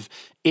kind of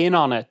in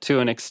on it to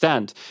an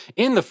extent.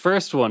 In the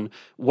first one,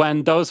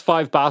 when those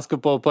 5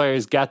 basketball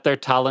players get their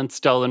talent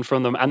stolen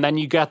from them, and then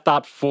you get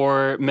that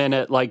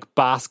 4-minute like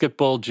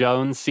Basketball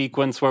Jones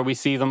sequence where we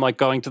see them like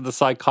going to the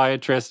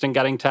psychiatrist and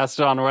getting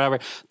tested on or whatever.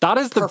 That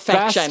is the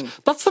Perfection.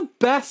 best. That's the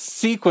best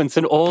sequence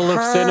in all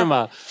of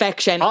cinema.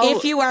 Perfection.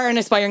 If you are an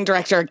aspiring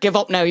director, give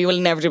up now. You will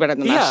never do better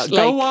than that.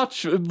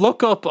 Yeah,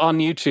 look up on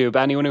YouTube,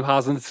 anyone who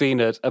hasn't seen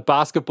it, a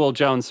Basketball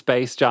Jones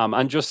Space Jam,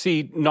 and just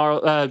see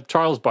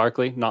Charles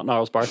Barkley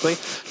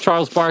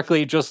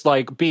just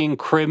like being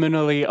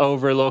criminally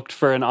overlooked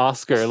for an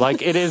Oscar.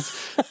 Like it is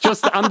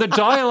just, and the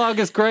dialogue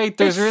is great.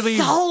 There's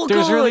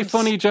really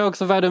funny jokes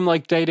about him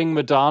like dating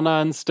Madonna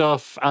and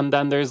stuff. And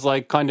then there's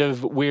like kind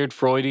of weird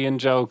Freudian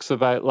jokes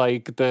about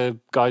like the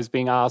guys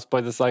being asked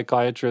by the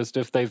psychiatrist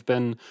if they've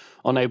been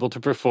unable to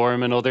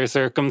perform in other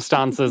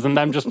circumstances, and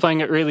them just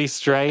playing it really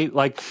straight.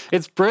 Like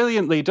it's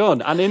brilliantly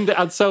done. And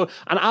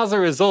as a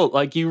result,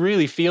 like you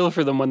really feel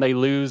for them when they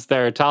lose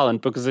their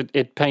talent, because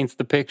it paints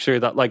the picture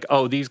that like,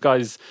 oh, these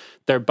guys,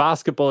 their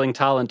basketballing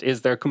talent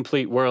is their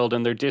complete world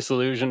and they're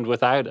disillusioned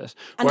without it.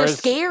 And they're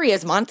scary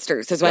as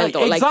monsters as well,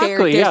 though.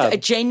 Exactly, there's a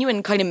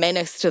genuine kind of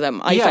menace to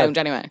them, I found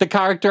anyway. The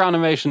character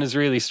animation is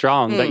really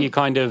strong, that you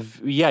kind of,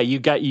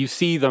 you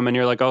see them and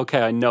you're like,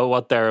 okay, I know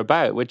what they're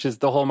about, which is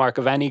the hallmark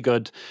of any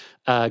good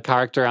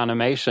character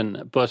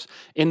animation. But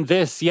in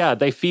this,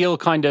 they feel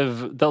kind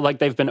of like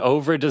they've been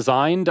over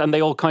designed, and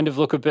they all kind of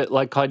look a bit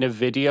like kind of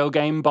video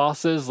game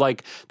bosses.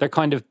 Like they're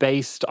kind of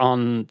based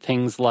on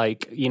things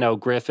like,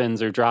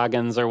 griffins or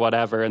dragons or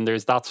whatever, and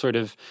there's that sort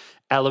of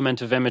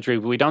element of imagery.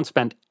 We don't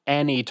spend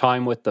any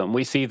time with them.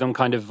 We see them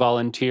kind of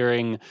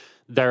volunteering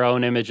their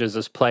own images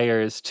as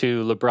players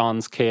to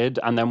LeBron's kid,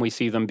 and then we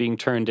see them being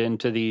turned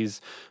into these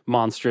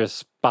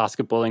monstrous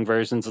basketballing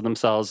versions of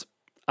themselves.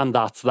 And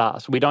that's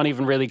that. We don't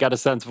even really get a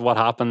sense of what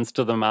happens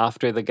to them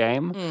after the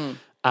game.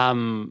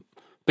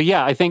 But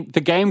I think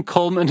the game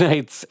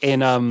culminates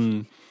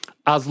in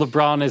as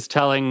LeBron is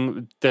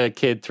telling the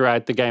kid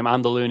throughout the game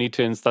and the Looney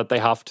Tunes that they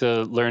have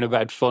to learn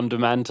about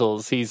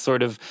fundamentals, he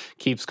sort of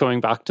keeps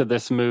coming back to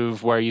this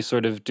move where you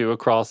sort of do a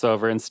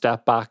crossover and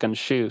step back and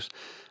shoot.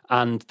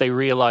 And they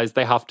realize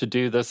they have to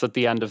do this at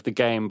the end of the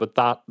game. But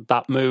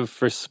that move,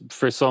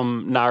 for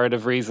some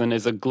narrative reason,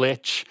 is a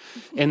glitch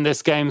in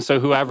this game. So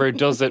whoever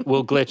does it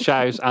will glitch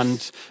out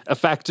and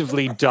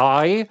effectively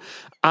die.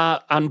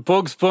 And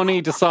Bugs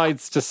Bunny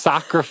decides to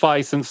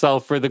sacrifice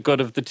himself for the good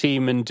of the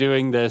team in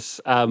doing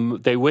this.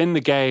 They win the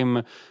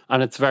game,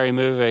 and it's very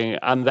moving.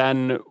 And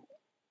then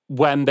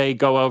when they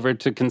go over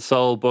to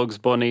console Bugs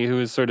Bunny, who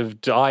is sort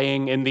of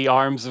dying in the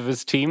arms of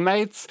his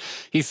teammates,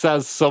 he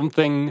says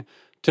something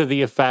to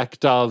the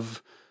effect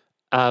of,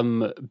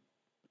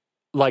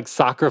 like,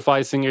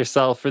 sacrificing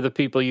yourself for the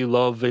people you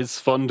love is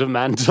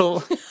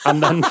fundamental,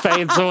 and then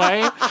fades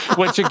away.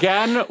 Which,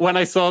 again, when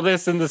I saw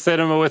this in the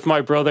cinema with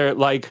my brother,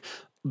 like,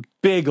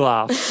 big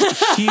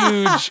laughs,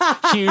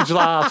 huge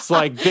laughs.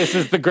 Like, this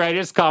is the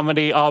greatest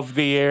comedy of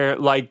the year.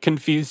 Like,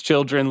 confused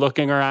children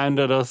looking around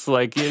at us,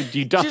 like,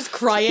 you don't just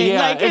crying,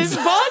 like, his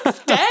Bugs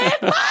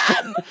dead,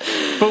 man.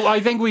 But I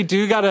think we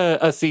do get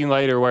a scene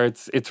later where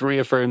it's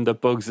reaffirmed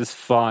that Bugs is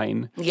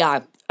fine.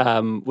 Yeah.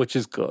 Which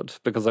is good,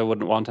 because I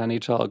wouldn't want any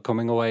child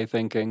coming away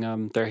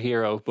thinking their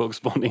hero,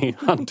 Bugs Bunny,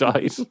 had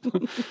died.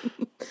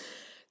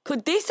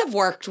 Could this have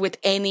worked with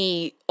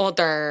any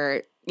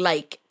other,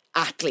 like,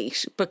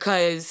 athlete?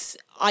 Because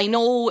I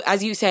know,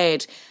 as you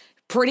said,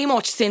 pretty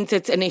much since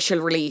its initial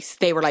release,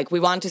 they were like, we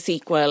want a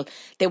sequel.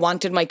 They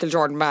wanted Michael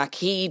Jordan back.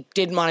 He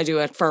didn't want to do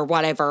it for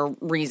whatever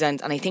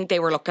reasons. And I think they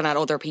were looking at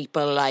other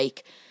people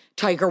like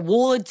Tiger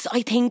Woods,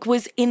 I think,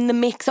 was in the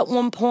mix at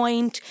one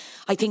point.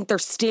 I think they're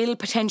still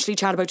potentially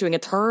chatting about doing a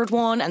third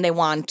one, and they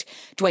want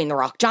Dwayne "The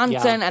Rock"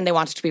 Johnson, and they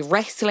want it to be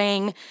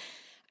wrestling.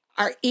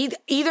 Are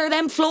either of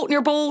them floating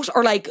your boat?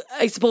 Or, like,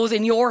 I suppose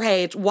in your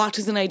head, what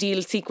does an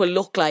ideal sequel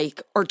look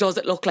like? Or does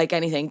it look like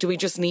anything? Do we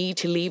just need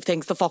to leave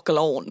things the fuck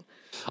alone?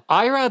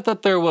 I read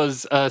that there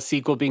was a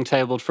sequel being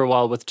tabled for a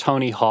while with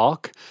Tony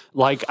Hawk,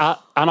 like,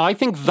 and I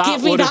think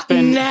that would have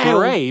been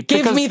great.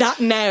 Give me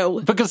that now.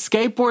 Because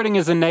skateboarding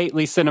is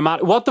innately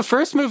cinematic. What the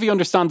first movie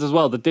understands as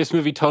well, that this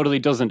movie totally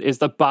doesn't, is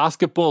that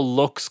basketball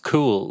looks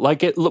cool.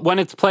 Like, when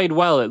it's played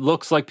well, it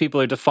looks like people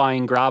are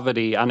defying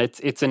gravity, and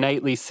it's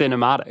innately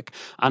cinematic.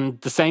 And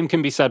the same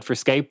can be said for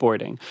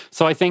skateboarding.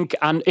 So I think,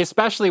 and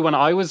especially when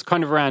I was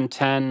kind of around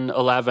 10,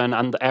 11,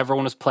 and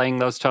everyone was playing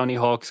those Tony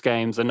Hawk's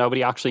games, and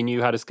nobody actually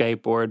knew how to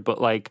skateboard,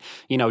 but, like,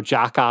 you know,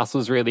 Jackass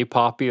was really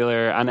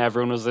popular, and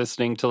everyone was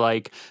listening to,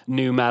 like,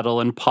 new metal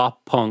and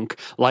pop punk.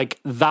 Like,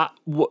 that,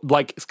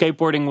 like,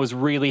 skateboarding was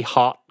really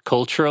hot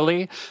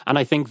culturally, and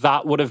I think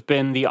that would have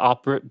been the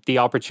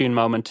opportune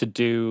moment to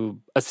do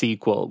a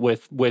sequel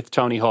with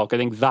Tony Hawk. I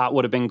think that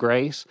would have been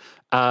great.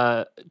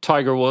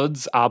 Tiger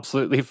Woods,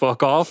 absolutely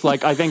fuck off.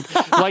 Like, I think,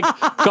 like,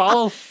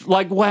 golf,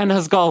 like, when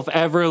has golf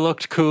ever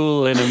looked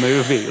cool in a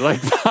movie?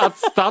 Like,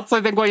 that's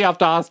I think what you have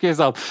to ask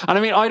yourself. And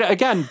I mean, I,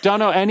 again, don't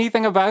know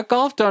anything about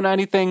golf, don't know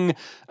anything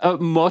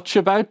much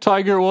about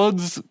Tiger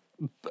Woods,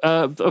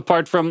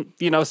 apart from,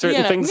 you know,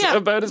 certain things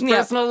about his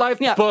personal life,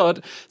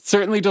 but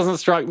certainly doesn't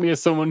strike me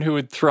as someone who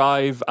would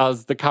thrive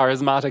as the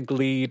charismatic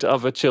lead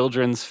of a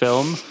children's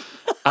film.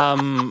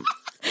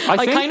 I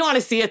kind of want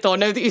to see it, though,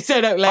 now that you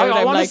said it out loud.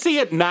 I want to see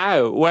it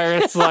now, where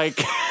it's like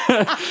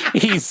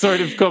he's sort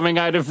of coming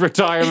out of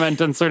retirement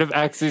and sort of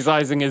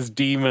exercising his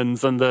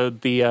demons, and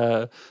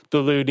the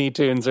Looney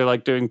Tunes are,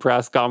 like, doing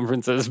press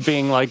conferences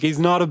being like, he's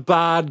not a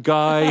bad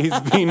guy, he's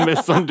been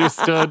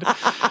misunderstood.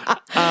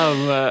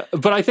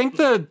 But I think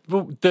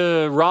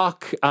the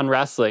Rock and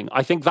wrestling,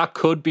 I think that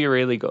could be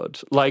really good.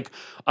 Like,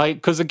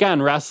 because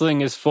again,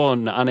 wrestling is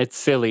fun and it's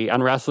silly,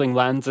 and wrestling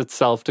lends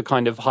itself to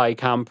kind of high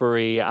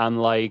campery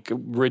and, like,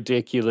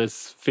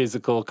 ridiculous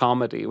physical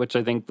comedy, which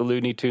I think the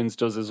Looney Tunes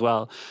does as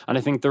well. And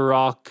I think the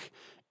Rock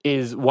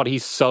is what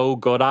he's so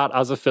good at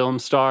as a film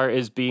star,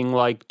 is being,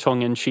 like,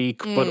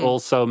 tongue-in-cheek, but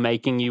also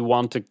making you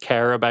want to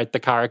care about the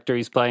character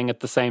he's playing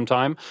at the same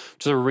time,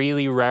 which is a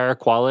really rare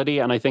quality.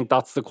 And I think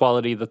that's the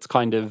quality that's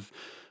kind of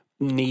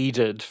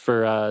needed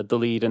for the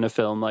lead in a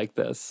film like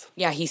this.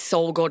 Yeah, he's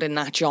so good in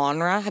that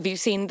genre. Have you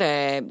seen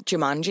the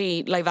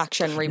Jumanji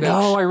live-action reboot?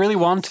 No, I really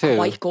want to. It's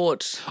quite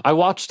good. I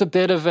watched a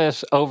bit of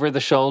it over the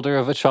shoulder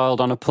of a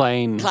child on a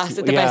plane.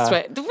 Classic, the best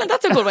way.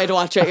 That's a good way to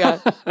watch it, yeah.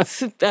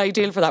 It's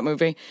ideal for that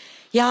movie.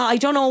 Yeah, I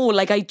don't know,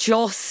 like, I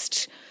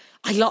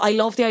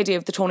love the idea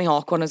of the Tony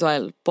Hawk one as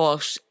well,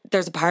 but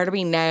there's a part of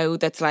me now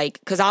that's like,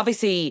 because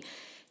obviously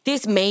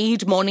this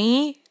made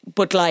money,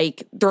 but,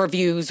 like, the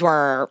reviews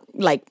were,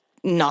 like,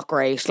 not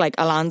great. Like,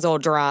 Alonzo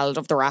Durald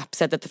of The Wrap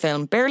said that the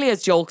film barely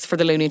has jokes for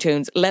the Looney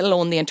Tunes, let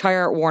alone the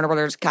entire Warner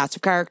Brothers cast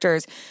of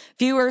characters.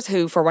 Viewers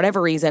who, for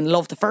whatever reason,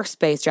 loved the first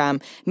Space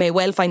Jam may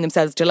well find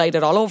themselves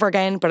delighted all over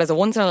again, but as a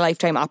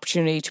once-in-a-lifetime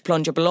opportunity to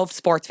plunge a beloved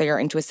sports figure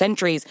into a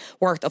century's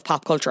worth of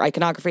pop culture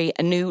iconography,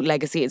 a new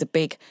legacy is a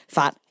big,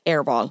 fat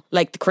airball.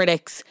 Like, the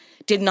critics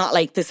did not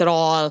like this at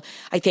all.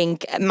 I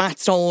think Matt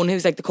Stone,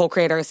 who's, like, the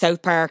co-creator of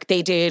South Park,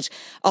 they did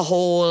a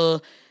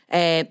whole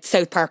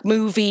South Park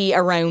movie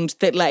around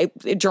that, like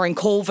during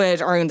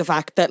COVID, around the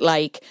fact that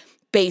like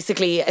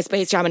basically a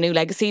Space Jam: A New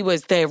Legacy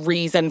was the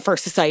reason for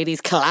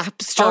society's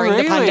collapse during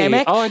the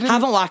pandemic. I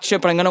haven't watched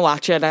it, but I'm going to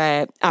watch it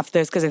after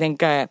this because I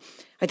think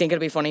it'll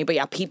be funny. But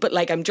yeah, people,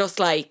 like, I'm just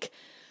like,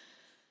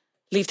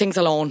 leave things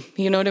alone.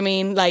 You know what I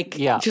mean? Like,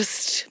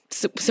 just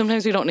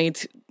sometimes we don't need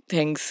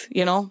things,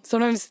 you know?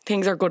 Sometimes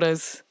things are good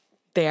as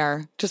they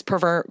are. Just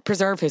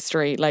preserve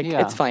history. Like,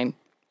 it's fine.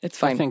 It's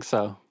fine. I think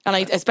so. And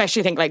I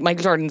especially think, like,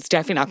 Michael Jordan's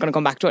definitely not going to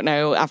come back to it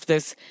now after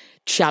this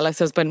chalice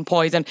has been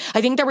poisoned.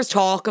 I think there was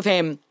talk of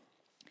him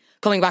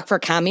coming back for a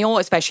cameo,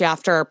 especially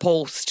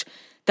post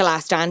The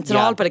Last Dance and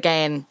all. But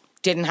again,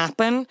 didn't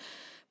happen.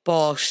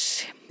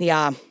 But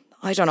yeah,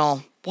 I don't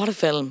know. What a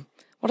film.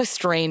 What a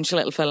strange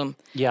little film.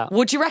 Yeah.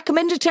 Would you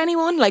recommend it to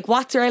anyone? Like,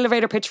 what's your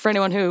elevator pitch for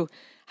anyone who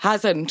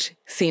hasn't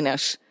seen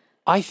it?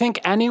 I think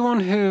anyone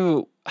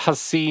who has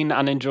seen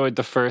and enjoyed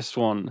the first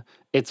one,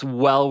 it's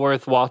well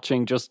worth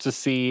watching just to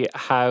see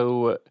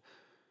how...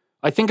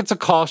 I think it's a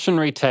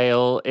cautionary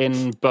tale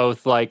in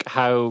both like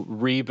how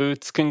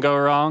reboots can go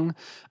wrong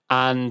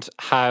and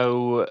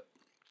how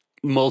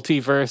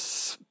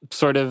multiverse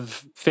sort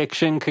of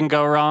fiction can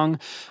go wrong,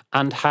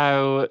 and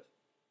how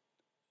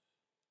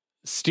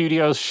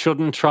studios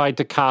shouldn't try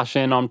to cash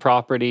in on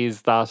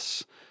properties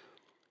that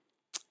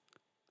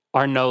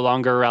are no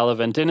longer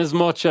relevant. In as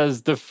much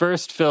as the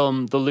first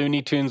film, the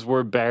Looney Tunes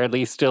were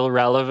barely still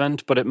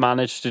relevant, but it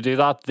managed to do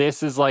that.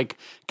 This is like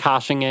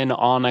cashing in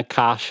on a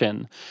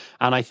cash-in.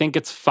 And I think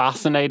it's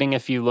fascinating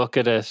if you look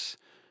at it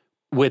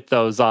with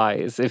those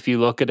eyes, if you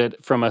look at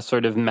it from a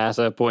sort of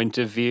meta point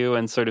of view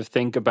and sort of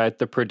think about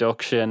the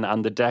production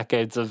and the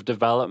decades of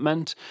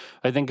development.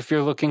 I think if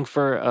you're looking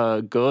for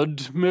a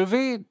good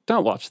movie,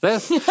 don't watch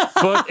this.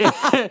 But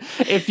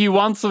if you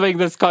want something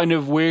that's kind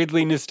of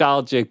weirdly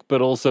nostalgic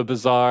but also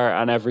bizarre,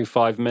 and every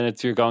 5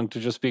 minutes you're going to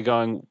just be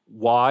going,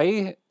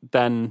 why?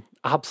 Then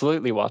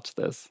absolutely watch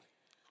this.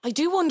 I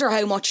do wonder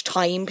how much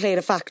time played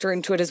a factor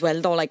into it as well,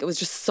 though. Like, it was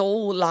just so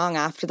long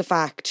after the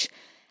fact,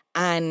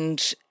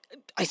 and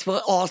I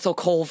suppose also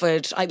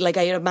COVID. I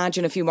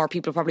imagine a few more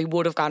people probably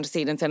would have gone to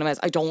see it in cinemas.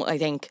 I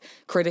think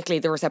critically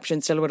the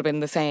reception still would have been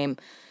the same.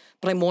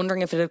 But I'm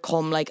wondering if it had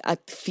come like a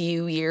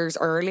few years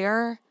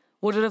earlier,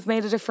 would it have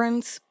made a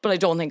difference? But I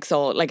don't think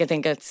so. Like, I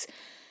think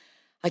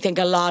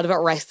a lot of it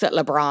rests at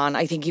LeBron.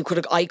 I think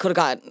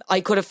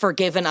I could have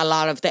forgiven a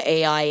lot of the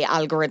AI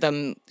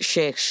algorithm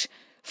shit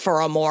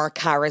for a more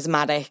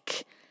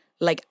charismatic,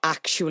 like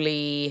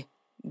actually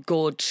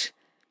good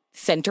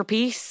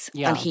centerpiece.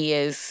 Yeah. And he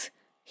is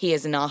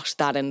not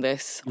that in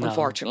this, no.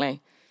 Unfortunately.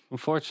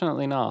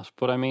 Unfortunately not.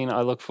 But I mean,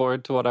 I look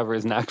forward to whatever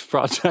his next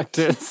project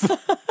is.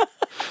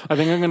 I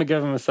think I'm going to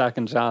give him a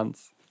second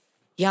chance.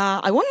 Yeah,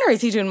 I wonder,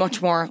 is he doing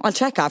much more? I'll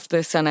check after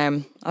this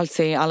and I'll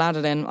see, I'll add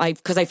it in.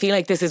 Because I feel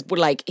like this is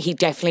like, he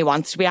definitely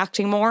wants to be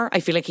acting more. I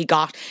feel like he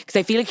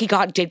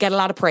did get a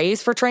lot of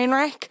praise for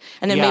Trainwreck.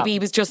 And then maybe he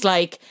was just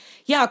like,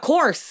 yeah, of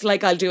course,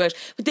 like I'll do it.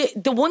 But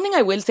the one thing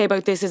I will say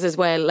about this is as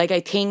well, like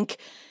I think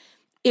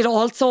it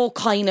also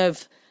kind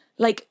of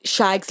like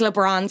shags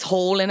LeBron's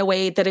hole in a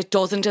way that it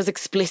doesn't as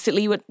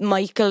explicitly with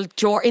Michael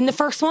Jordan in the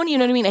first one. You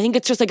know what I mean? I think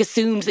it's just like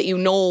assumed that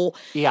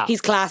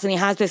he's class and he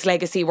has this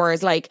legacy,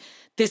 whereas like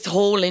this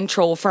whole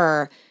intro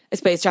for A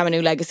Space Jam: A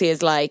New Legacy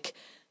is like,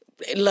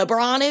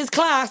 LeBron is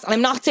class. And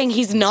I'm not saying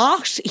he's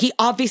not. He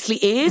obviously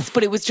is,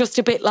 but it was just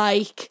a bit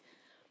like,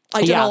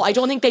 I don't know. I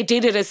don't think they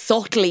did it as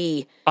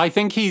subtly. I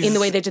think in the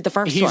way they did the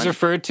first one. He's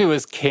referred to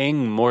as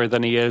king more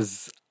than he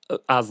is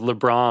as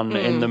LeBron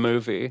in the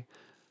movie.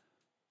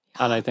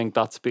 And I think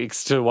that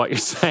speaks to what you're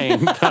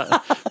saying.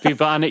 That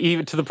people, and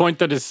even to the point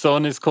that his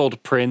son is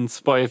called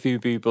Prince by a few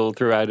people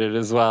throughout it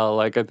as well.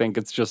 Like, I think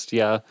it's just,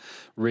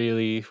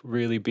 really,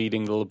 really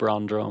beating the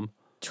LeBron drum.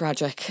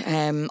 Tragic.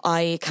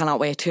 I cannot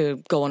wait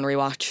to go and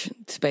rewatch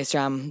Space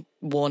Jam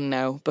 1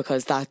 now,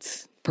 because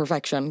that's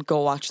perfection.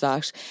 Go watch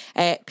that.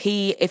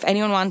 P, if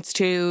anyone wants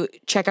to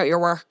check out your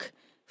work,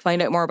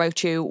 find out more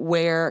about you,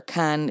 where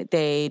can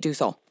they do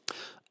so?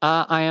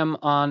 I am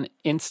on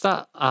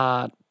Insta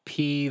at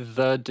Pea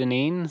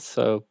Dinneen,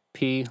 so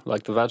P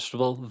like the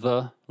vegetable,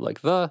 the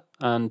like the,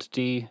 and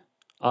DINNEN.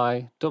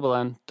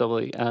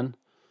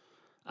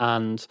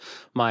 And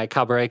my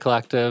cabaret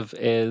collective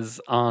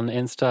is on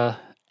Insta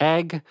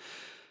egg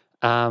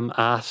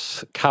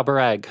at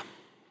cabaret.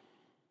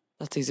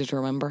 That's easy to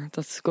remember.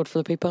 That's good for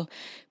the people.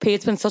 P,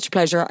 it's been such a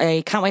pleasure.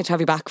 I can't wait to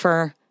have you back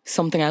for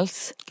something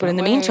else. But in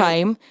the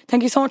meantime,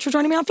 thank you so much for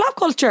joining me on Flop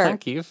Culture.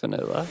 Thank you,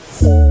 Vanilla.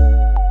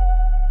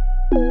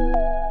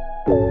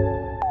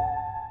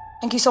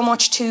 Thank you so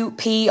much to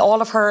P.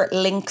 All of her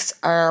links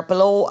are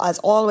below, as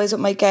always,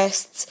 with my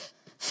guests.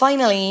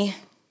 Finally,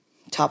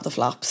 top the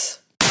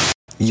flops.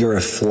 You're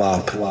a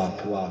flop.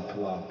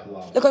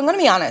 Look, I'm going to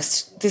be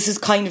honest. This is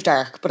kind of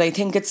dark, but I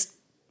think it's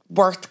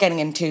worth getting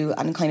into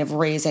and kind of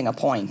raising a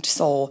point.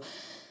 So,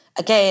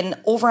 again,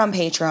 over on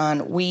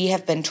Patreon, we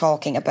have been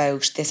talking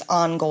about this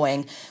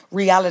ongoing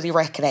reality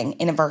reckoning,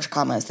 in inverted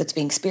commas, that's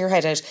being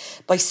spearheaded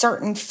by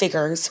certain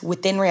figures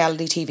within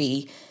reality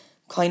TV,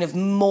 kind of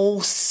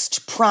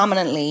most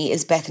prominently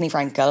is Bethany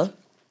Frankel,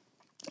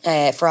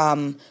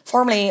 from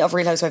formerly of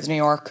Real Housewives of New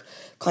York,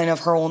 kind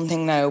of her own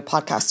thing now,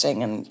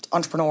 podcasting and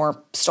entrepreneur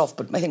stuff,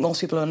 but I think most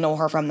people will know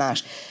her from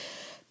that.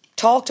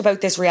 Talked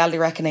about this reality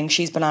reckoning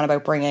she's been on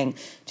about bringing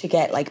to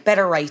get like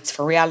better rights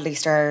for reality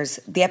stars.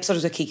 The episode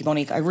was with Kiki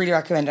Monique. I really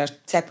recommend it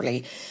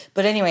separately.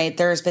 But anyway,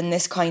 there's been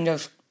this kind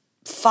of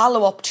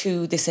follow-up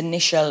to this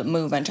initial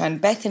movement, and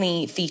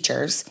Bethany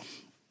features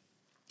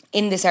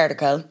in this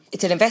article.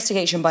 It's an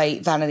investigation by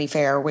Vanity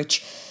Fair,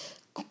 which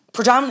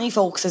predominantly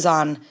focuses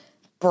on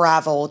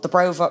Bravo, the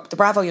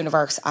Bravo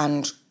universe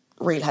and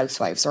Real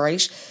Housewives, all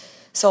right?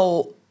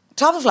 So,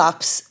 top of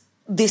flops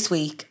this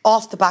week,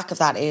 off the back of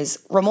that,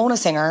 is Ramona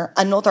Singer,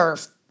 another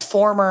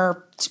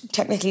former,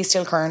 technically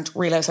still current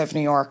Real Housewife of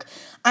New York,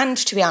 and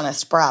to be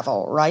honest,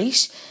 Bravo,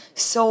 right?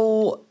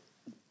 So,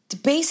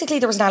 basically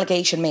there was an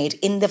allegation made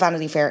in the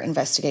Vanity Fair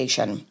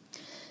investigative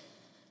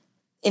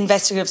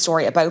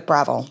story about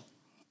Bravo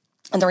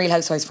and the Real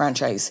Housewives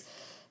franchise,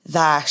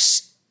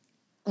 that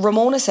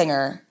Ramona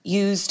Singer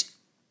used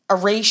a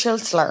racial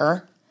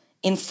slur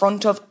in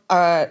front of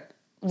a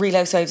Real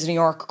Housewives of New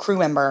York crew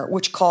member,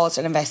 which caused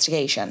an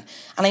investigation.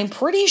 And I'm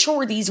pretty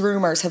sure these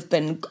rumours have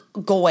been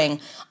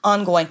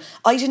ongoing.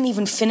 I didn't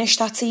even finish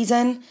that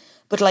season,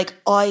 but like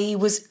I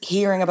was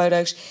hearing about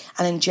it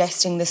and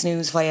ingesting this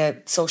news via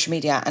social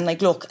media. And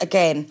like, look,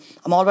 again,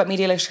 I'm all about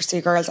media literacy,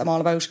 girls. I'm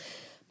all about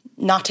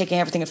not taking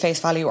everything at face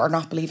value or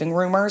not believing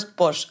rumours.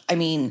 But I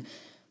mean,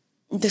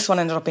 this one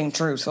ended up being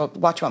true. So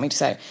what do you want me to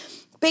say?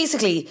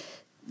 Basically,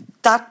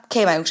 that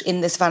came out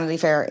in this Vanity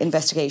Fair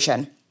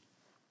investigation.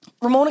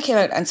 Ramona came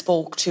out and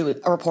spoke to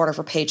a reporter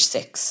for Page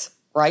Six,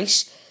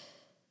 right?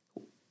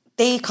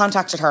 They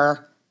contacted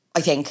her,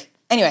 I think.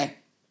 Anyway,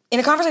 in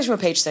a conversation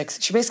with Page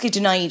Six, she basically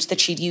denied that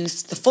she'd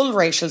used the full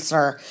racial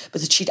slur,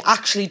 but that she'd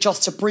actually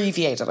just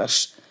abbreviated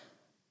it.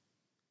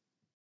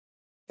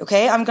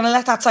 Okay, I'm going to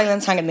let that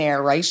silence hang in the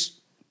air, right?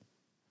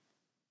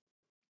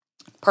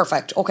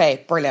 Perfect.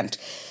 Okay, brilliant.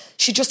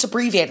 She just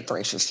abbreviated the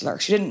racial slur.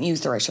 She didn't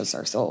use the racial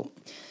slur, so,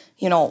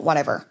 you know,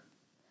 whatever.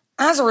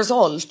 As a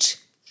result,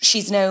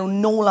 she's now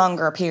no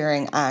longer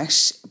appearing at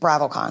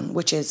BravoCon,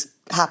 which is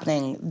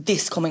happening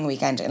this coming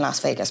weekend in Las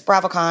Vegas.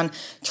 BravoCon,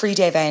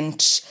 3-day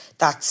event.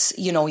 That's,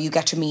 you know, you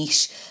get to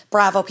meet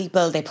Bravo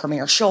people. They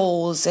premiere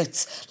shows.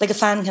 It's like a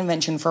fan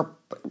convention for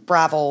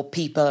Bravo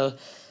people.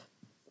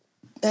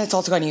 It's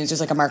also going to be used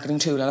as like a marketing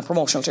tool and a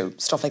promotional tool,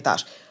 stuff like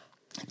that.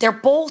 They're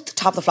both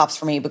top of the flops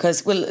for me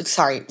because, well,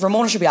 sorry,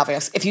 Ramona should be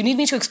obvious. If you need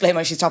me to explain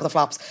why she's top of the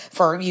flops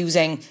for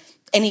using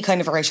any kind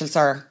of a racial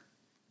slur,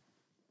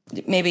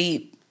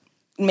 maybe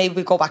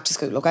we go back to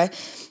school, okay?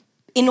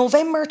 In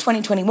November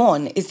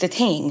 2021 is the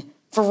thing.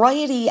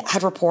 Variety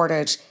had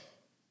reported,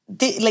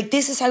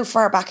 this is how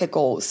far back it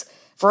goes.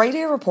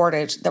 Variety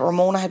reported that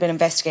Ramona had been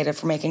investigated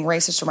for making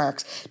racist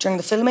remarks during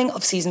the filming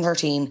of season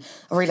 13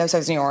 of Real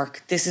Housewives of New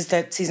York. This is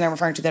the season I'm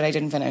referring to that I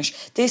didn't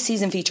finish. This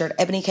season featured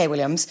Ebony K.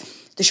 Williams,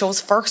 the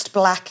show's first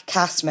black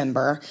cast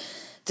member.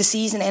 The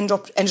season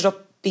ended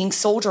up being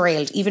so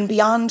derailed, even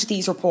beyond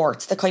these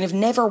reports, that kind of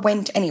never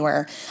went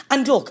anywhere.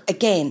 And look,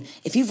 again,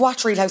 if you've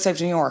watched Real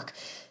Housewives of New York,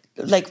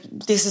 like,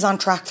 this is on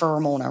track for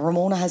Ramona.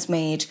 Ramona has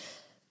made,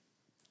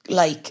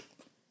 like,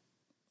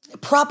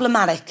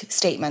 problematic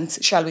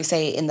statements, shall we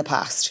say, in the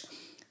past.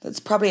 That's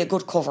probably a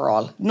good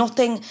coverall.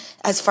 Nothing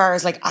as far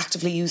as, like,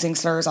 actively using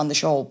slurs on the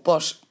show,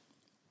 but,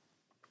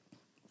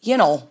 you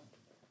know,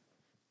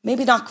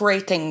 maybe not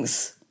great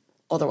things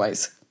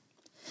otherwise.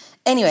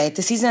 Anyway,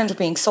 the season ended up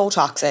being so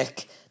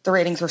toxic. The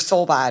ratings were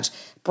so bad.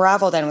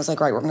 Bravo then was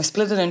like, right, we're going to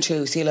split it in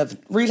two. So you'll have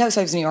Real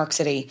Housewives of New York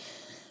City,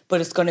 but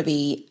it's going to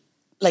be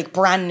like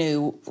brand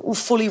new,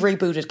 fully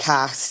rebooted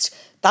cast.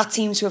 That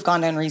seems to have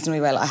gone down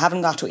reasonably well. I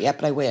haven't got to it yet,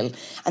 but I will.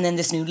 And then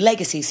this new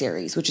Legacy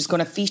series, which is going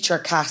to feature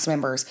cast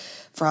members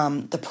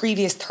from the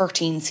previous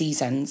 13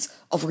 seasons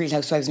of Real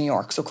Housewives of New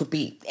York. So it could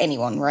be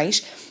anyone,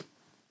 right?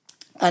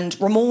 And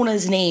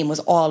Ramona's name was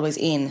always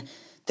in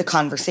the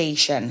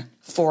conversation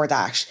for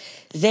that.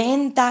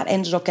 Then that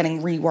ended up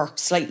getting reworked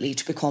slightly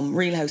to become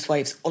Real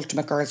Housewives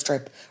Ultimate Girls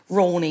Trip,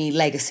 Roni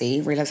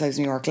Legacy, Real Housewives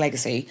of New York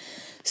Legacy.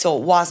 So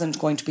it wasn't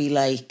going to be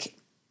like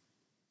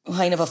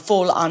kind of a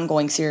full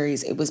ongoing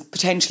series. It was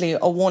potentially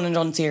a one and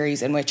done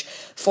series in which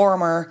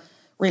former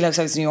Real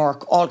Housewives of New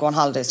York all go on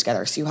holidays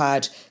together. So you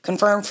had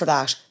confirmed for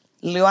that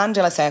Luann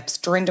de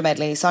Lesseps, Dorinda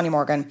Medley, Sonia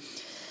Morgan,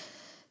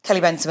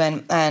 Kelly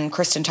Benjamin and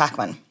Kristen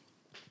Tackman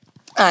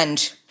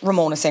and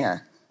Ramona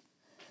Singer.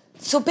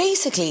 So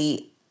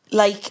basically,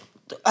 like,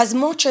 as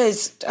much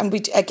as, and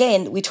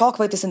we talk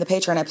about this in the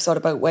Patreon episode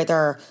about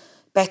whether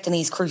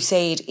Bethany's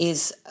crusade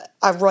is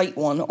a right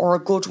one or a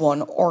good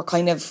one, or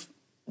kind of,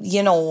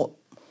 you know,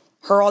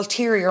 her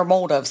ulterior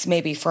motives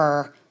maybe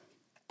for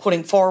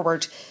putting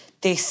forward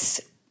this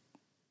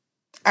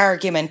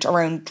argument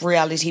around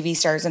reality TV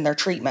stars and their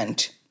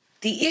treatment.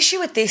 The issue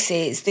with this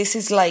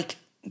is like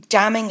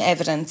damning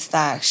evidence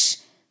that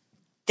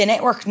the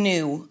network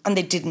knew and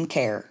they didn't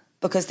care,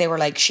 because they were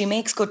like, she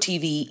makes good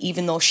TV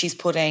even though she's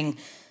putting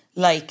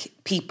like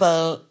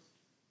people,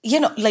 you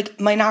know, like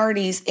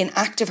minorities in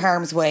active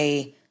harm's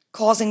way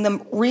causing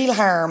them real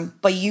harm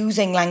by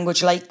using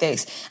language like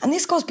this. And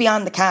this goes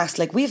beyond the cast.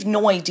 Like, we have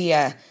no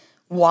idea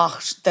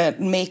what the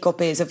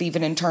makeup is of,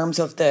 even in terms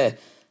of the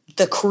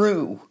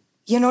crew.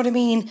 You know what I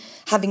mean?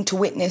 Having to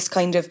witness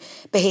kind of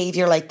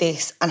behaviour like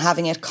this and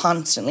having it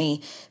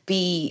constantly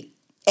be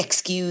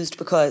excused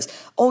because,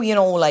 oh, you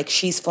know, like,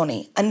 she's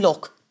funny. And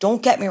look,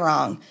 don't get me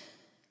wrong.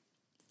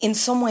 In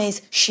some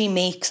ways, she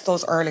makes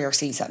those earlier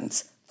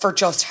seasons for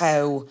just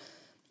how,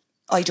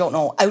 I don't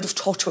know, out of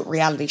touch with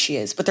reality she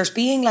is. But there's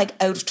being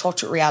like out of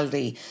touch with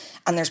reality,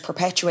 and there's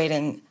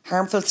perpetuating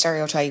harmful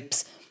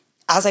stereotypes,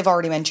 as I've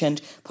already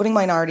mentioned, putting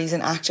minorities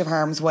in active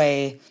harm's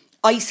way,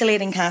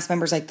 isolating cast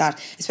members like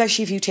that,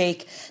 especially if you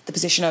take the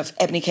position of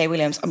Ebony K.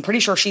 Williams. I'm pretty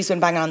sure she's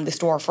been banging on this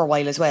door for a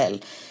while as well.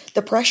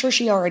 The pressure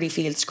she already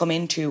feels to come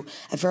into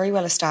a very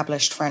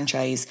well-established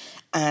franchise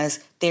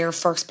as their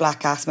first black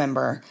cast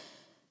member,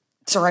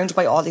 surrounded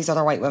by all these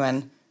other white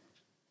women,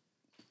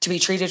 to be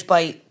treated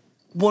by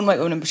one white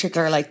woman in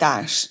particular like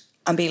that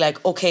and be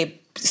like, okay,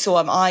 so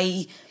am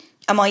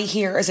I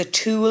here as a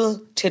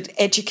tool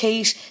to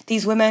educate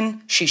these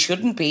women? She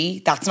shouldn't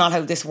be. That's not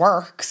how this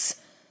works.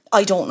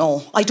 I don't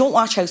know. I don't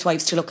watch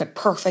Housewives to look at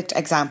perfect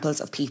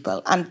examples of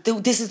people. And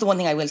this is the one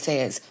thing I will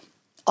say is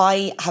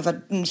I have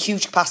a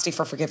huge capacity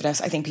for forgiveness.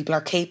 I think people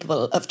are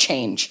capable of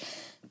change.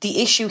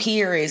 The issue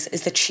here is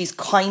that she's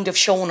kind of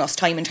shown us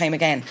time and time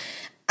again.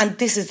 And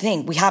this is the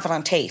thing. We have it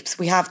on tapes.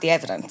 We have the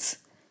evidence.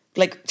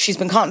 Like, she's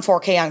been caught in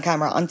 4K on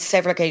camera on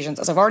several occasions,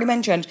 as I've already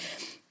mentioned,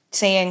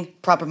 saying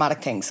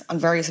problematic things on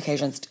various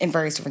occasions in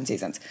various different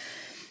seasons.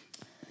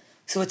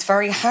 So it's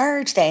very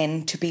hard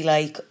then to be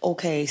like,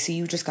 okay, so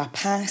you just got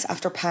pass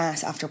after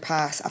pass after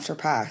pass after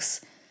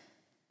pass.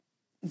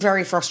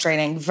 Very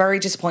frustrating, very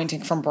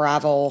disappointing from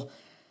Bravo.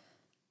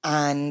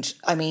 And,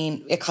 I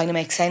mean, it kind of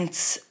makes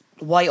sense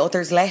why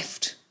others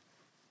left.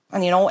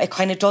 And, you know, it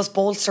kind of does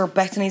bolster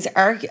Bethany's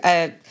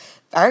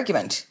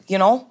argument, you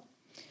know?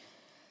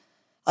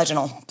 I don't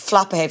know,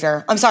 flat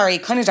behaviour. I'm sorry,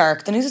 kind of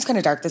dark. The news is kind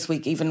of dark this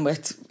week, even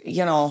with,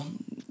 you know,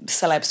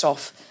 celeb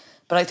stuff.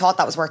 But I thought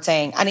that was worth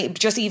saying. And it,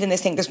 just even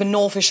this thing, there's been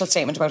no official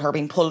statement about her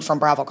being pulled from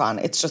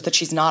BravoCon. It's just that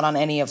she's not on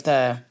any of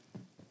the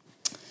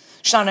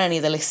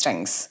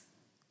listings.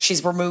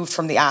 She's removed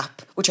from the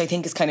app, which I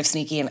think is kind of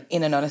sneaky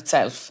in and on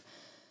itself.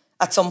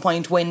 At some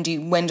point, when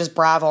does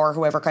Bravo or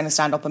whoever kind of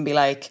stand up and be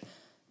like,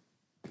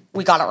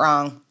 we got it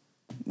wrong.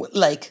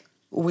 Like,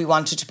 we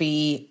wanted to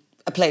be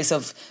a place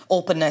of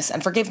openness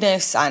and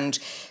forgiveness and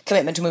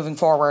commitment to moving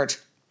forward.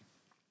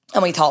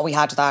 And we thought we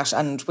had that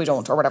and we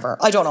don't, or whatever.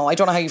 I don't know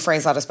how you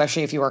phrase that,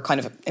 especially if you were kind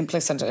of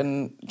implicit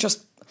in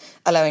just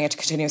allowing it to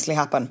continuously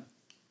happen.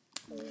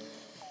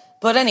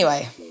 But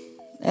anyway.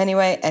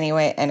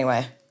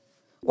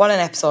 What an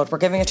episode. We're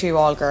giving it to you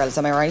all, girls,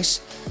 am I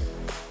right?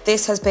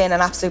 This has been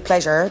an absolute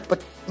pleasure,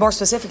 but more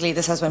specifically,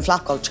 this has been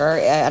Flap Culture,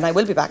 and I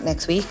will be back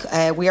next week.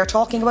 We are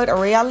talking about a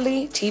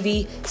reality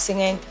TV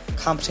singing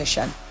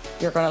competition.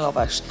 You're going to love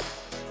it.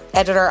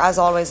 Editor, as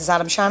always, is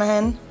Adam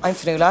Shanahan. I'm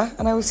Fionnuala,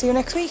 and I will see you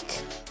next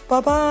week.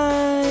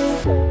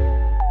 Bye-bye.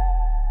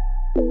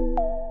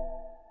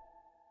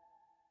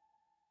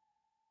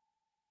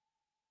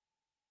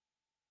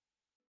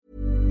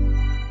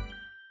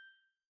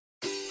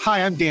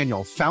 Hi, I'm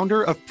Daniel,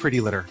 founder of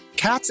Pretty Litter.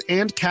 Cats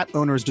and cat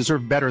owners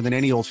deserve better than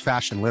any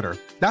old-fashioned litter.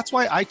 That's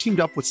why I teamed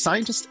up with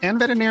scientists and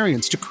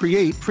veterinarians to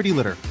create Pretty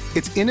Litter.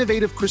 Its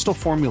innovative crystal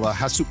formula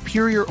has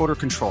superior odor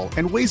control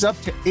and weighs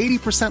up to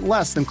 80%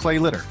 less than clay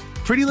litter.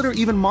 Pretty Litter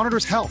even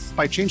monitors health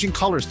by changing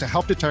colors to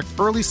help detect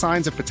early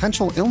signs of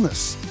potential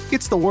illness.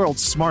 It's the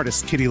world's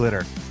smartest kitty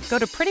litter. Go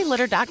to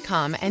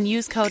prettylitter.com and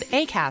use code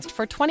ACAST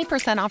for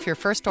 20% off your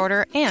first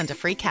order and a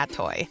free cat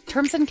toy.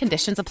 Terms and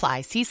conditions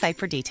apply. See site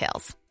for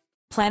details.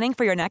 Planning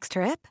for your next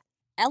trip?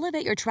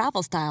 Elevate your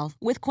travel style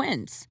with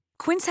Quince.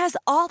 Quince has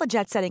all the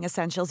jet-setting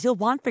essentials you'll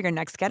want for your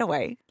next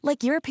getaway,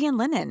 like European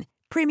linen,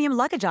 premium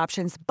luggage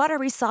options,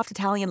 buttery soft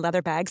Italian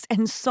leather bags,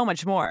 and so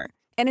much more.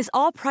 And is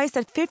all priced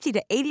at 50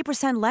 to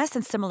 80% less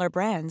than similar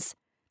brands.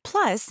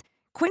 Plus,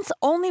 Quince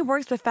only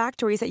works with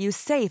factories that use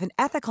safe and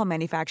ethical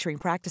manufacturing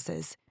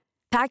practices.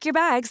 Pack your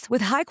bags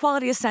with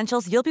high-quality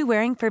essentials you'll be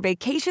wearing for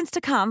vacations to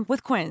come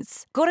with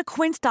Quince. Go to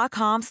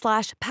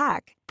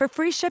quince.com/pack for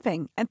free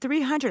shipping and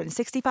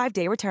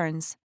 365-day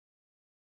returns.